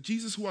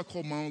 Jesus who I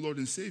call my own Lord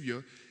and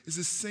Savior, is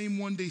the same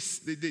one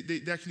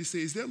they actually say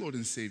is their Lord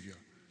and Savior.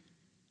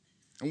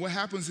 And what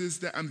happens is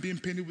that I'm being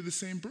painted with the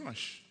same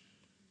brush.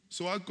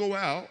 So I go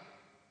out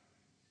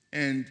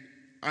and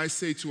I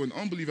say to an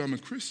unbeliever I'm a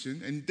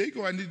Christian, and they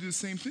go out and they do the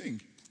same thing.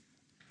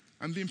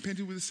 I'm being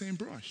painted with the same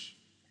brush.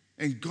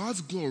 And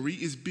God's glory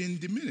is being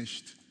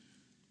diminished.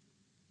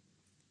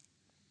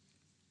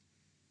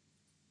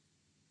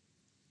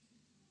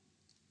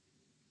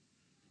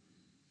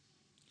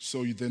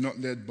 So they're not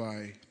led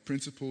by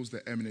principles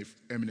that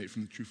emanate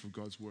from the truth of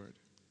God's word.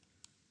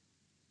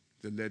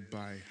 They're led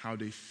by how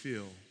they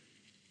feel.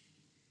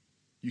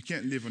 You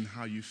can't live on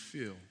how you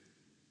feel.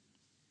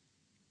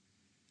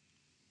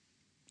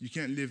 You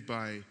can't live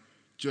by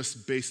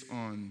just based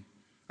on,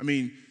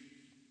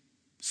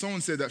 someone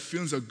said that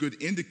feelings are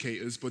good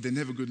indicators, but they're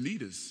never good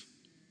leaders.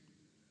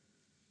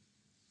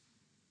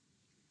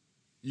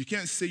 You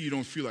can't say you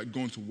don't feel like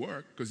going to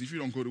work, because if you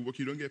don't go to work,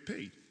 you don't get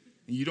paid,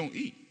 and you don't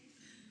eat.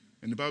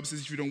 And the Bible says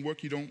if you don't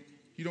work, you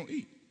don't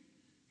eat.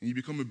 And you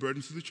become a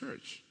burden to the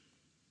church.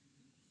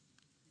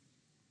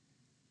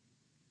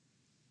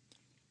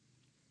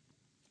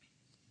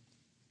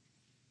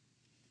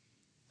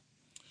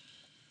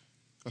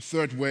 A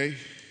third way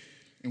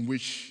in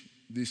which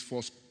these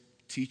false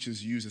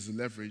teachers use as a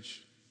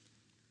leverage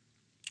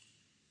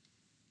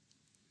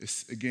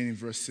is, again, in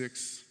verse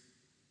 6.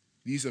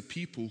 These are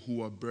people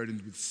who are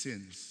burdened with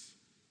sins.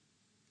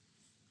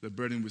 They're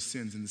burdened with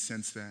sins in the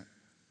sense that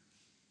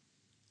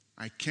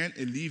I can't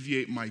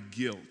alleviate my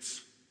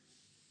guilt.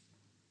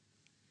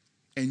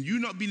 And you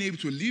not being able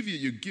to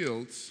alleviate your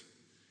guilt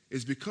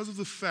is because of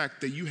the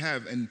fact that you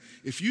have, and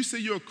if you say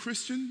you're a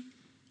Christian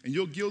and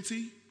you're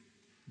guilty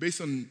based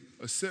on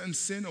a certain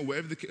sin or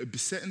whatever, a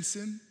besetting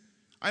sin,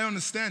 I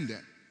understand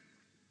that.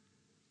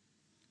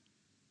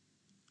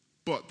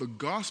 But the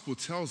gospel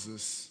tells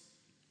us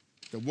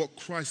that what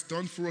Christ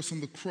done for us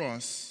on the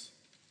cross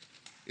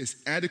is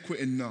adequate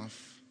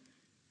enough,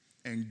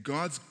 and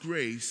God's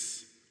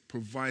grace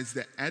provides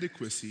that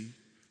adequacy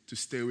to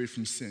stay away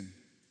from sin.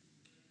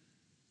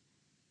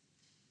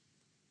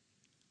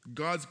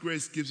 God's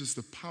grace gives us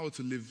the power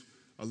to live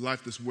a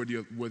life that's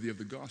worthy of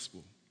the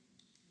gospel.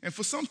 And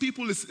for some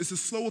people, it's a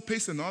slower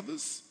pace than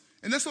others,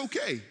 and that's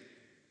okay.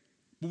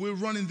 But we're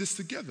running this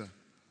together.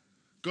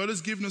 God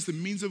has given us the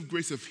means of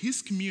grace of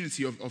his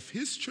community, of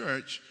his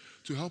church,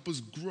 to help us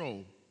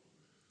grow.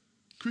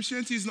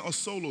 Christianity is not a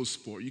solo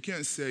sport. You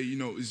can't say,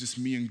 it's just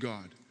me and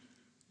God.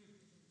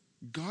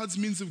 God's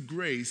means of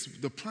grace,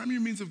 the primary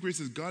means of grace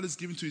that God has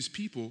given to his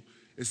people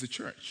is the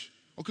church.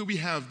 Okay, we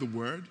have the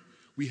word,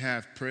 we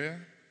have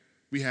prayer,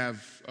 we have,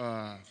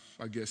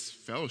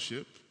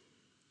 fellowship.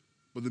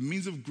 But the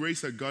means of grace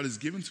that God has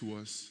given to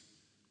us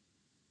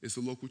is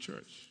the local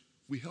church.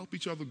 We help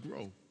each other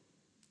grow.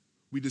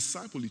 We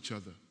disciple each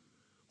other.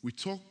 We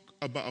talk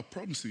about our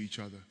problems to each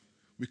other.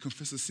 We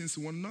confess our sins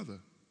to one another.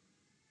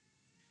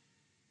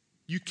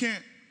 You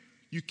can't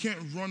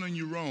run on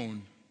your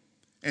own.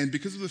 And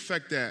because of the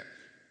fact that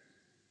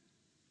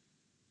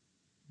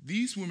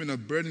these women are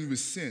burdened with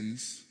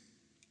sins,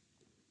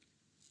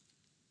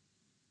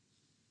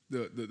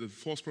 the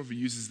false prophet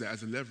uses that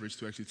as a leverage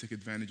to actually take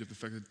advantage of the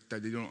fact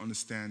that they don't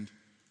understand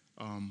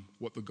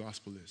what the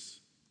gospel is.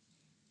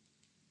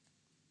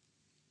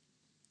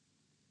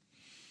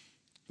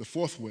 The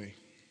fourth way,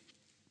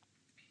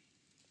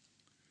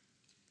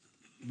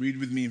 read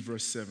with me in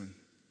verse 7.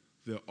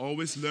 They're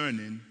always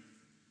learning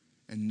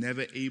and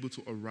never able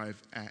to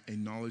arrive at a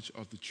knowledge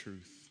of the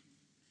truth.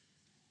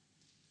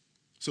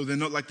 So they're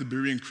not like the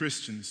Berean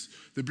Christians.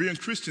 The Berean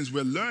Christians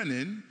were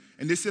learning,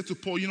 and they said to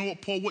Paul, you know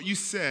what, Paul, what you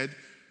said,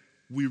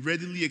 we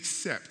readily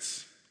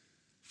accept.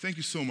 Thank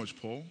you so much,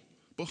 Paul.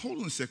 But hold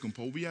on a second,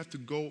 Paul. We have to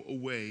go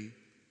away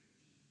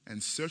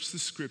and search the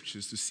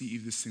scriptures to see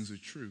if these things are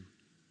true.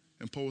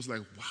 And Paul was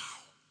like, wow.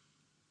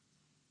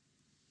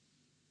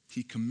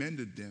 He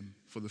commended them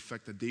for the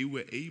fact that they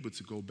were able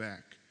to go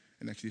back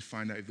and actually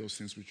find out if those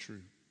things were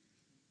true.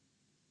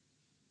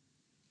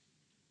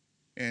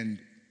 And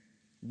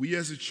we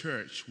as a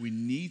church, we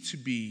need to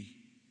be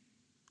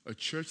a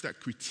church that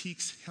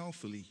critiques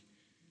healthily.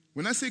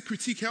 When I say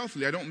critique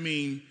healthily, I don't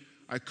mean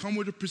I come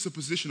with a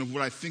presupposition of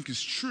what I think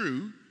is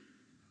true,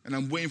 and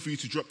I'm waiting for you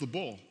to drop the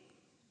ball.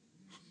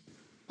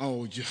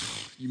 Oh,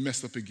 you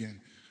messed up again.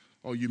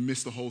 Oh, you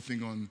missed the whole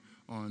thing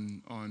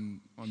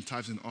on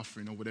tithes and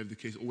offering, or whatever the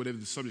case, or whatever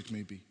the subject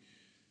may be.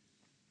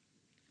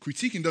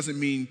 Critiquing doesn't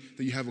mean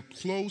that you have a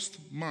closed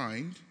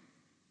mind.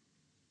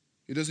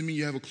 It doesn't mean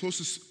you have a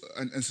close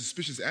and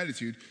suspicious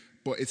attitude,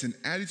 but it's an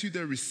attitude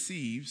that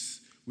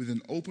receives with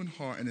an open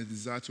heart and a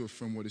desire to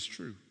affirm what is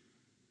true.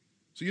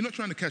 So you're not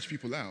trying to catch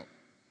people out.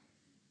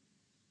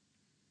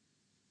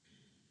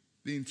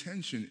 The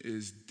intention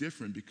is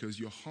different because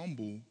you're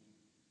humble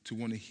to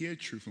want to hear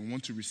truth and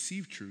want to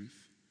receive truth,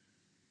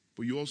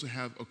 but you also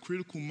have a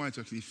critical mind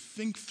to actually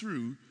think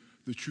through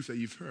the truth that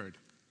you've heard.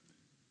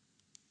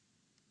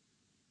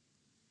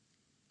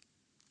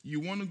 you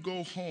want to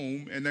go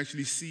home and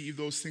actually see if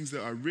those things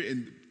that are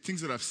written,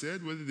 things that I've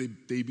said, whether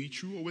they be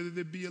true or whether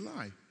they be a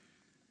lie.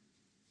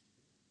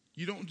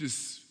 You don't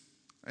just,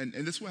 and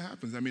that's what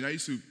happens. I mean,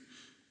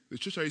 the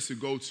church I used to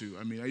go to,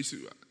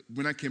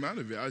 when I came out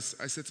of it, I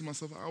said to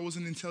myself, I was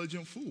an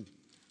intelligent fool.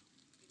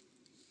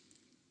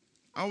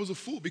 I was a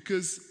fool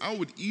because I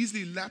would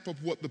easily lap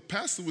up what the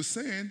pastor was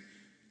saying,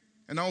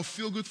 and I'll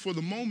feel good for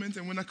the moment,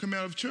 and when I come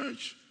out of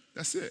church,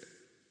 that's it.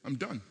 I'm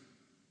done.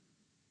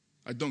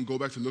 I don't go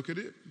back to look at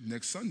it.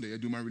 Next Sunday, I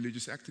do my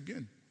religious act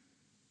again.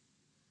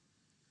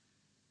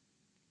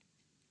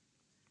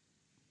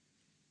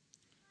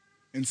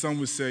 And some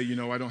would say,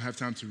 I don't have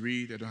time to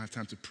read, I don't have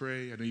time to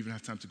pray, I don't even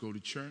have time to go to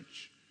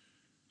church.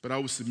 But I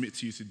will submit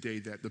to you today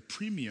that the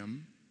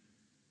premium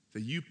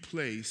that you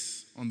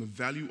place on the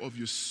value of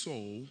your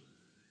soul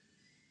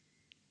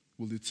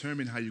will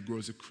determine how you grow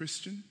as a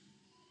Christian,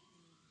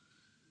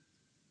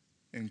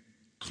 and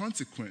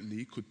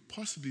consequently could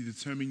possibly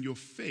determine your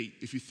fate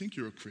if you think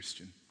you're a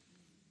Christian.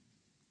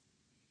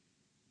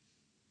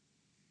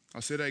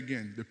 I'll say that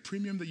again. The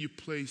premium that you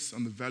place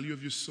on the value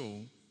of your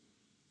soul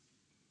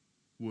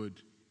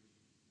would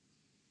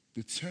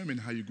determine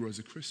how you grow as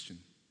a Christian.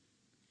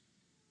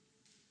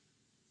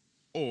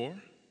 Or,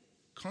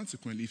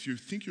 consequently, if you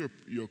think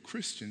you're a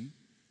Christian,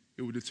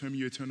 it will determine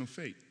your eternal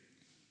fate.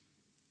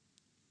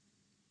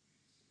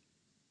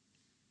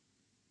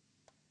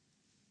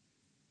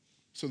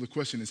 So the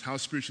question is, how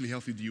spiritually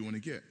healthy do you want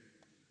to get?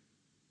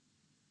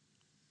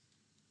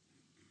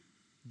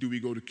 Do we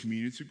go to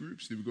community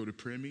groups? Do we go to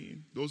prayer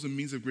meeting? Those are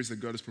means of grace that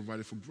God has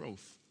provided for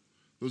growth.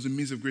 Those are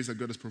means of grace that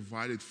God has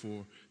provided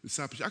for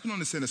discipleship. I can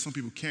understand that some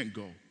people can't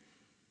go.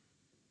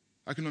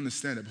 I can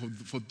understand that. But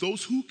for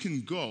those who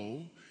can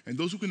go and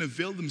those who can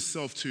avail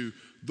themselves to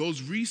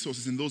those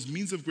resources and those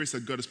means of grace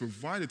that God has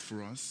provided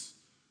for us,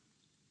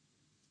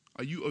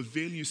 are you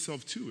availing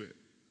yourself to it?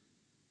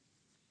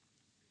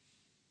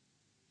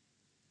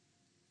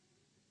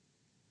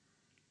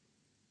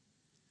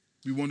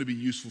 We want to be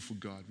useful for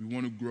God. We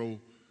want to grow.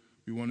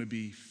 We want to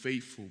be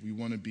faithful. We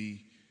want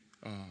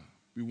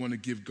to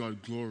give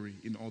God glory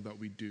in all that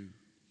we do.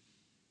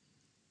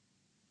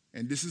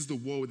 And this is the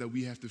war that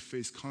we have to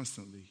face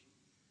constantly,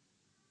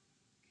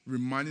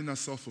 reminding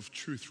ourselves of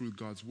truth through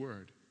God's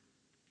word.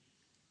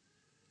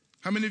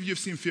 How many of you have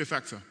seen Fear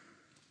Factor?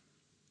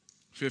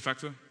 Fear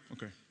Factor?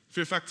 Okay.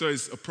 Fear Factor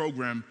is a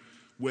program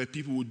where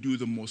people will do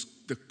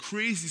the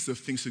craziest of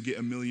things to get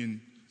 $1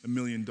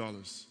 million.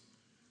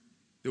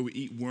 They will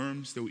eat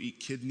worms, they will eat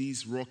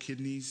kidneys, raw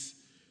kidneys.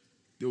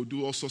 They will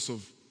do all sorts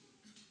of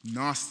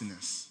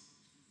nastiness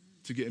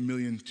to get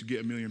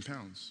 $1 million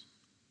pounds.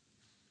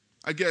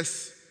 I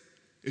guess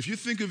if you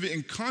think of it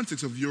in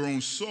context of your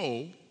own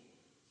soul,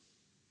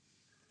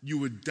 you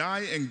would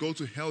die and go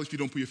to hell if you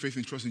don't put your faith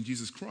and trust in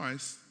Jesus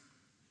Christ.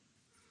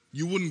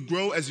 You wouldn't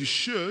grow as you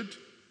should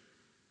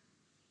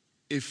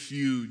if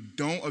you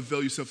don't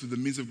avail yourself to the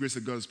means of grace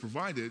that God has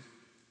provided.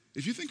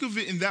 If you think of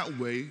it in that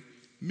way,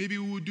 maybe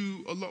we would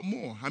do a lot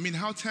more. I mean,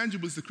 how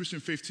tangible is the Christian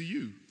faith to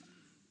you?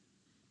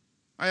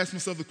 I ask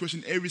myself the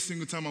question every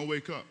single time I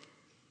wake up.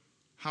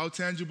 How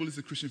tangible is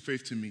the Christian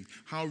faith to me?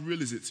 How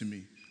real is it to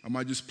me? Am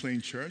I just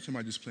playing church? Am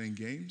I just playing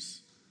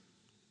games?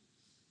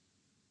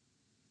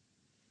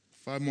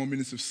 5 more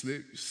minutes of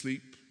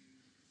sleep.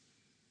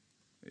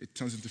 It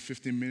turns into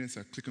 15 minutes.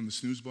 I click on the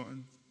snooze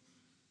button.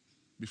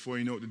 Before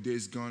you know it, the day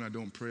is gone. I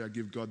don't pray. I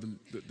give God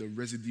the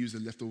residues, the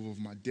leftover of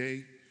my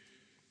day.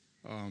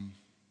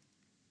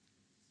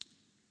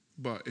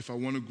 But if I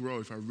want to grow,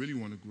 if I really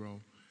want to grow,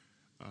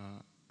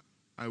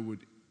 I would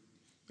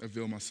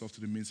avail myself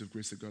to the means of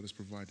grace that God has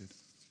provided.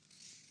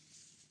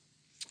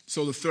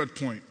 So the third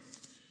point,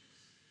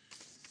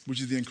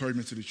 which is the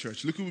encouragement to the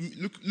church.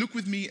 Look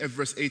with me at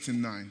verse 8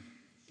 and 9.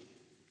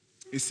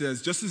 It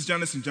says, just as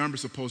Jannes and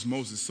Jambres opposed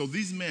Moses, so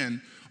these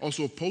men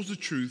also opposed the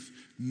truth,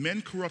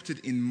 men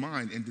corrupted in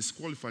mind and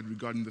disqualified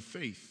regarding the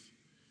faith.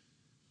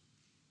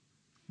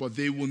 But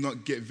they will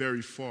not get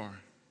very far,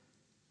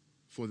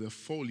 for their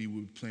folly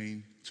will be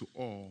plain to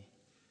all,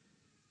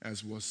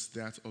 as was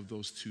that of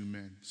those two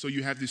men. So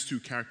you have these two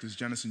characters,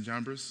 Jannes and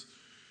Jambres.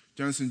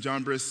 Jannes and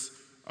Jambres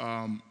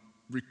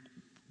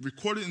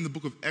recorded in the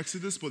book of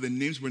Exodus, but their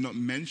names were not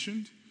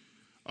mentioned.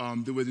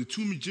 They were the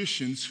two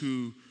magicians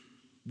who,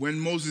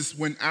 when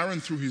Aaron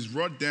threw his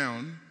rod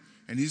down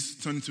and he's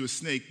turned into a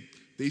snake,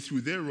 they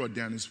threw their rod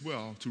down as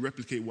well to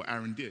replicate what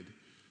Aaron did.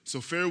 So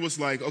Pharaoh was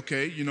like,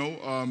 okay,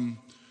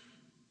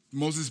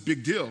 Moses,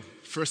 big deal.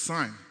 First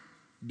sign,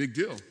 big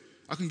deal.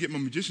 I can get my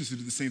magicians to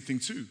do the same thing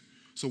too.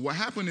 So what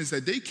happened is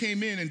that they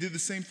came in and did the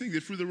same thing. They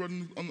threw the rod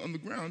on the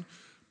ground,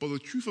 but the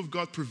truth of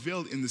God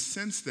prevailed in the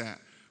sense that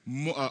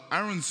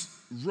Aaron's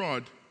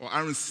rod or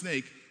Aaron's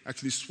snake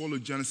actually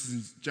swallowed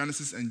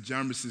Jannes and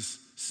Jambres'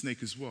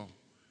 snake as well.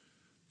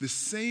 The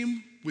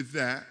same with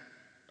that,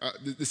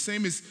 the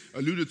same is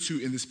alluded to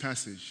in this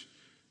passage,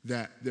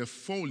 that their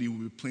folly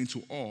will be plain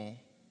to all,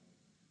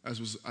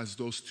 as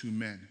those two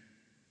men.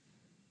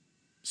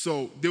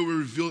 So they were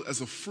revealed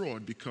as a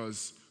fraud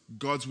because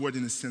God's word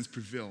in a sense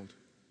prevailed.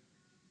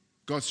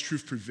 God's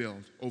truth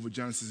prevailed over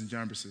Jannes and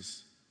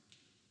Jambres.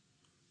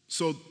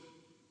 So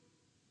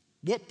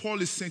what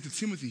Paul is saying to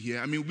Timothy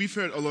here, I mean, we've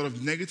heard a lot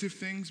of negative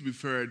things.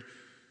 We've heard,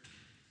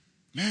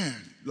 man,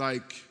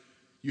 like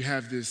you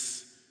have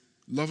this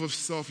love of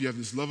self, you have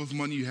this love of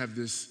money, you have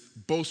this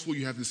boastful,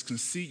 you have this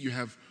conceit, you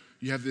have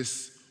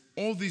this,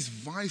 all these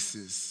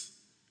vices.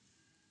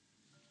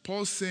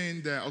 Paul's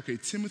saying that, okay,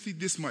 Timothy,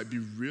 this might be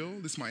real,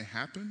 this might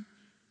happen,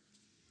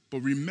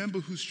 but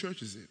remember whose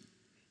church is it?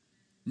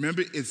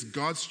 Remember, it's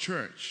God's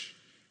church,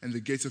 and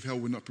the gates of hell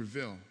will not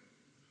prevail.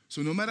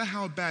 So no matter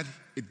how bad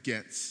it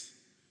gets,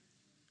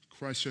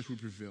 Christ's church will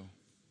prevail.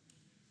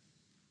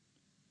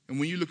 And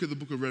when you look at the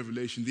book of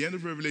Revelation, the end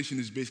of Revelation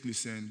is basically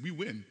saying, we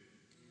win.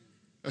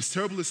 As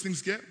terrible as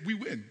things get, we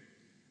win.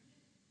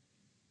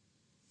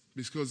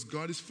 Because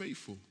God is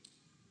faithful.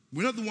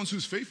 We're not the ones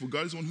who's faithful.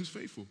 God is the one who's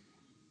faithful.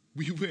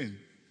 We win.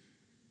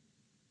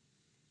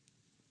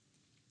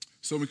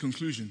 So in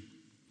conclusion,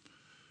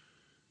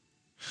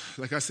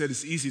 like I said,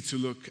 it's easy to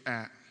look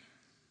at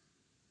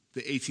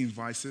the 18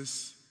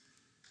 vices,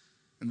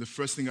 and the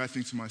first thing I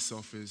think to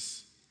myself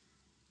is,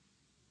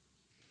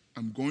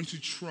 I'm going to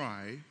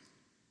try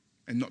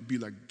and not be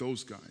like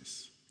those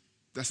guys.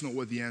 That's not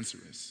what the answer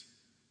is.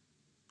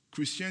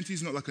 Christianity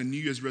is not like a New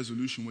Year's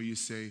resolution where you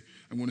say,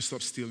 I'm going to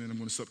stop stealing, I'm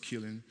going to stop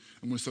killing,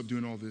 I'm going to stop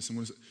doing all this.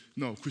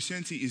 No,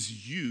 Christianity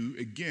is you,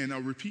 again,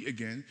 I'll repeat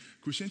again,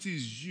 Christianity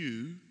is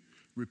you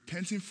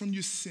repenting from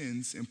your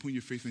sins and putting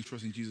your faith and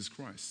trust in Jesus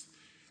Christ.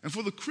 And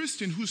for the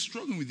Christian who's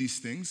struggling with these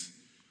things,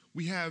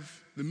 we have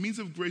the means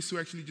of grace to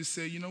actually just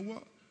say, you know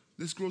what,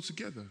 let's grow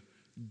together.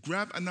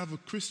 Grab another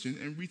Christian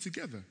and read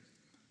together.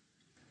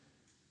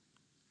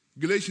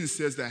 Galatians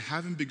says that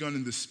having begun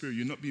in the spirit,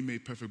 you're not being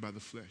made perfect by the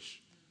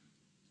flesh.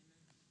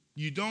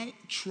 You don't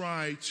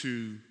try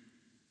to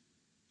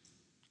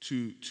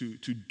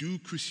do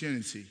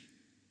Christianity.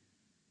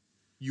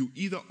 You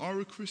either are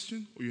a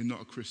Christian or you're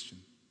not a Christian.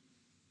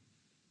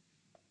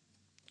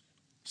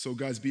 So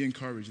guys, be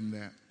encouraged in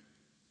that.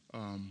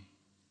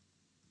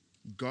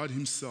 God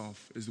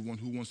himself is the one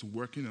who wants to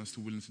work in us to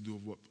willing to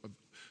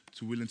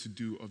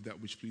do of that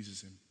which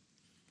pleases him.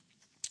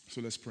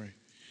 So let's pray.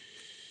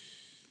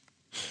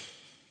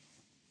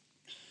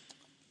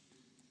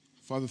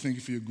 Father, thank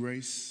you for your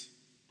grace.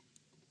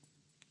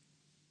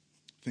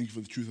 Thank you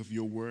for the truth of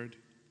your word.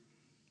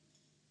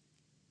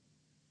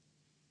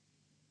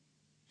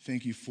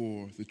 Thank you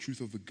for the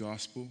truth of the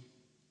gospel.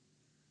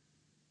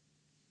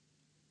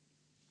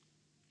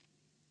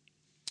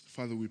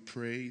 Father, we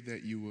pray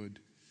that you would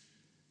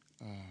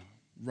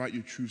write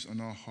your truths on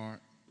our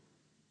heart.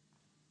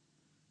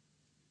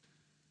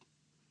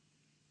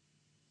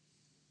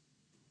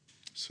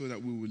 So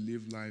that we will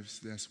live lives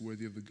that's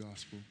worthy of the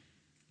gospel.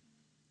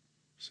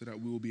 So that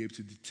we will be able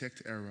to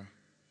detect error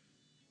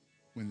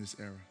when there's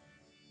error.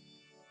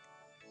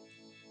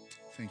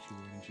 Thank you,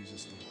 Lord, in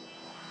Jesus' name.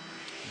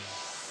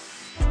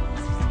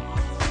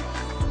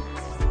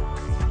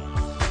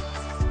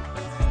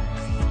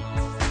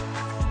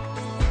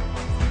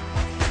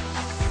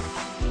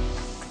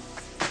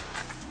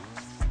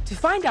 To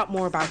find out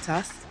more about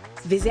us,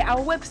 visit our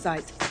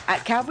website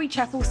at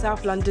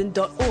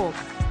calvarychapelsouth.london.org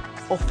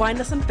or find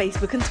us on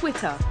Facebook and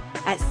Twitter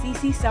at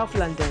CC South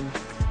London.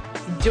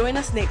 Join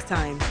us next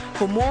time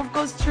for more of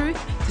God's truth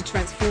to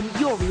transform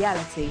your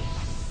reality.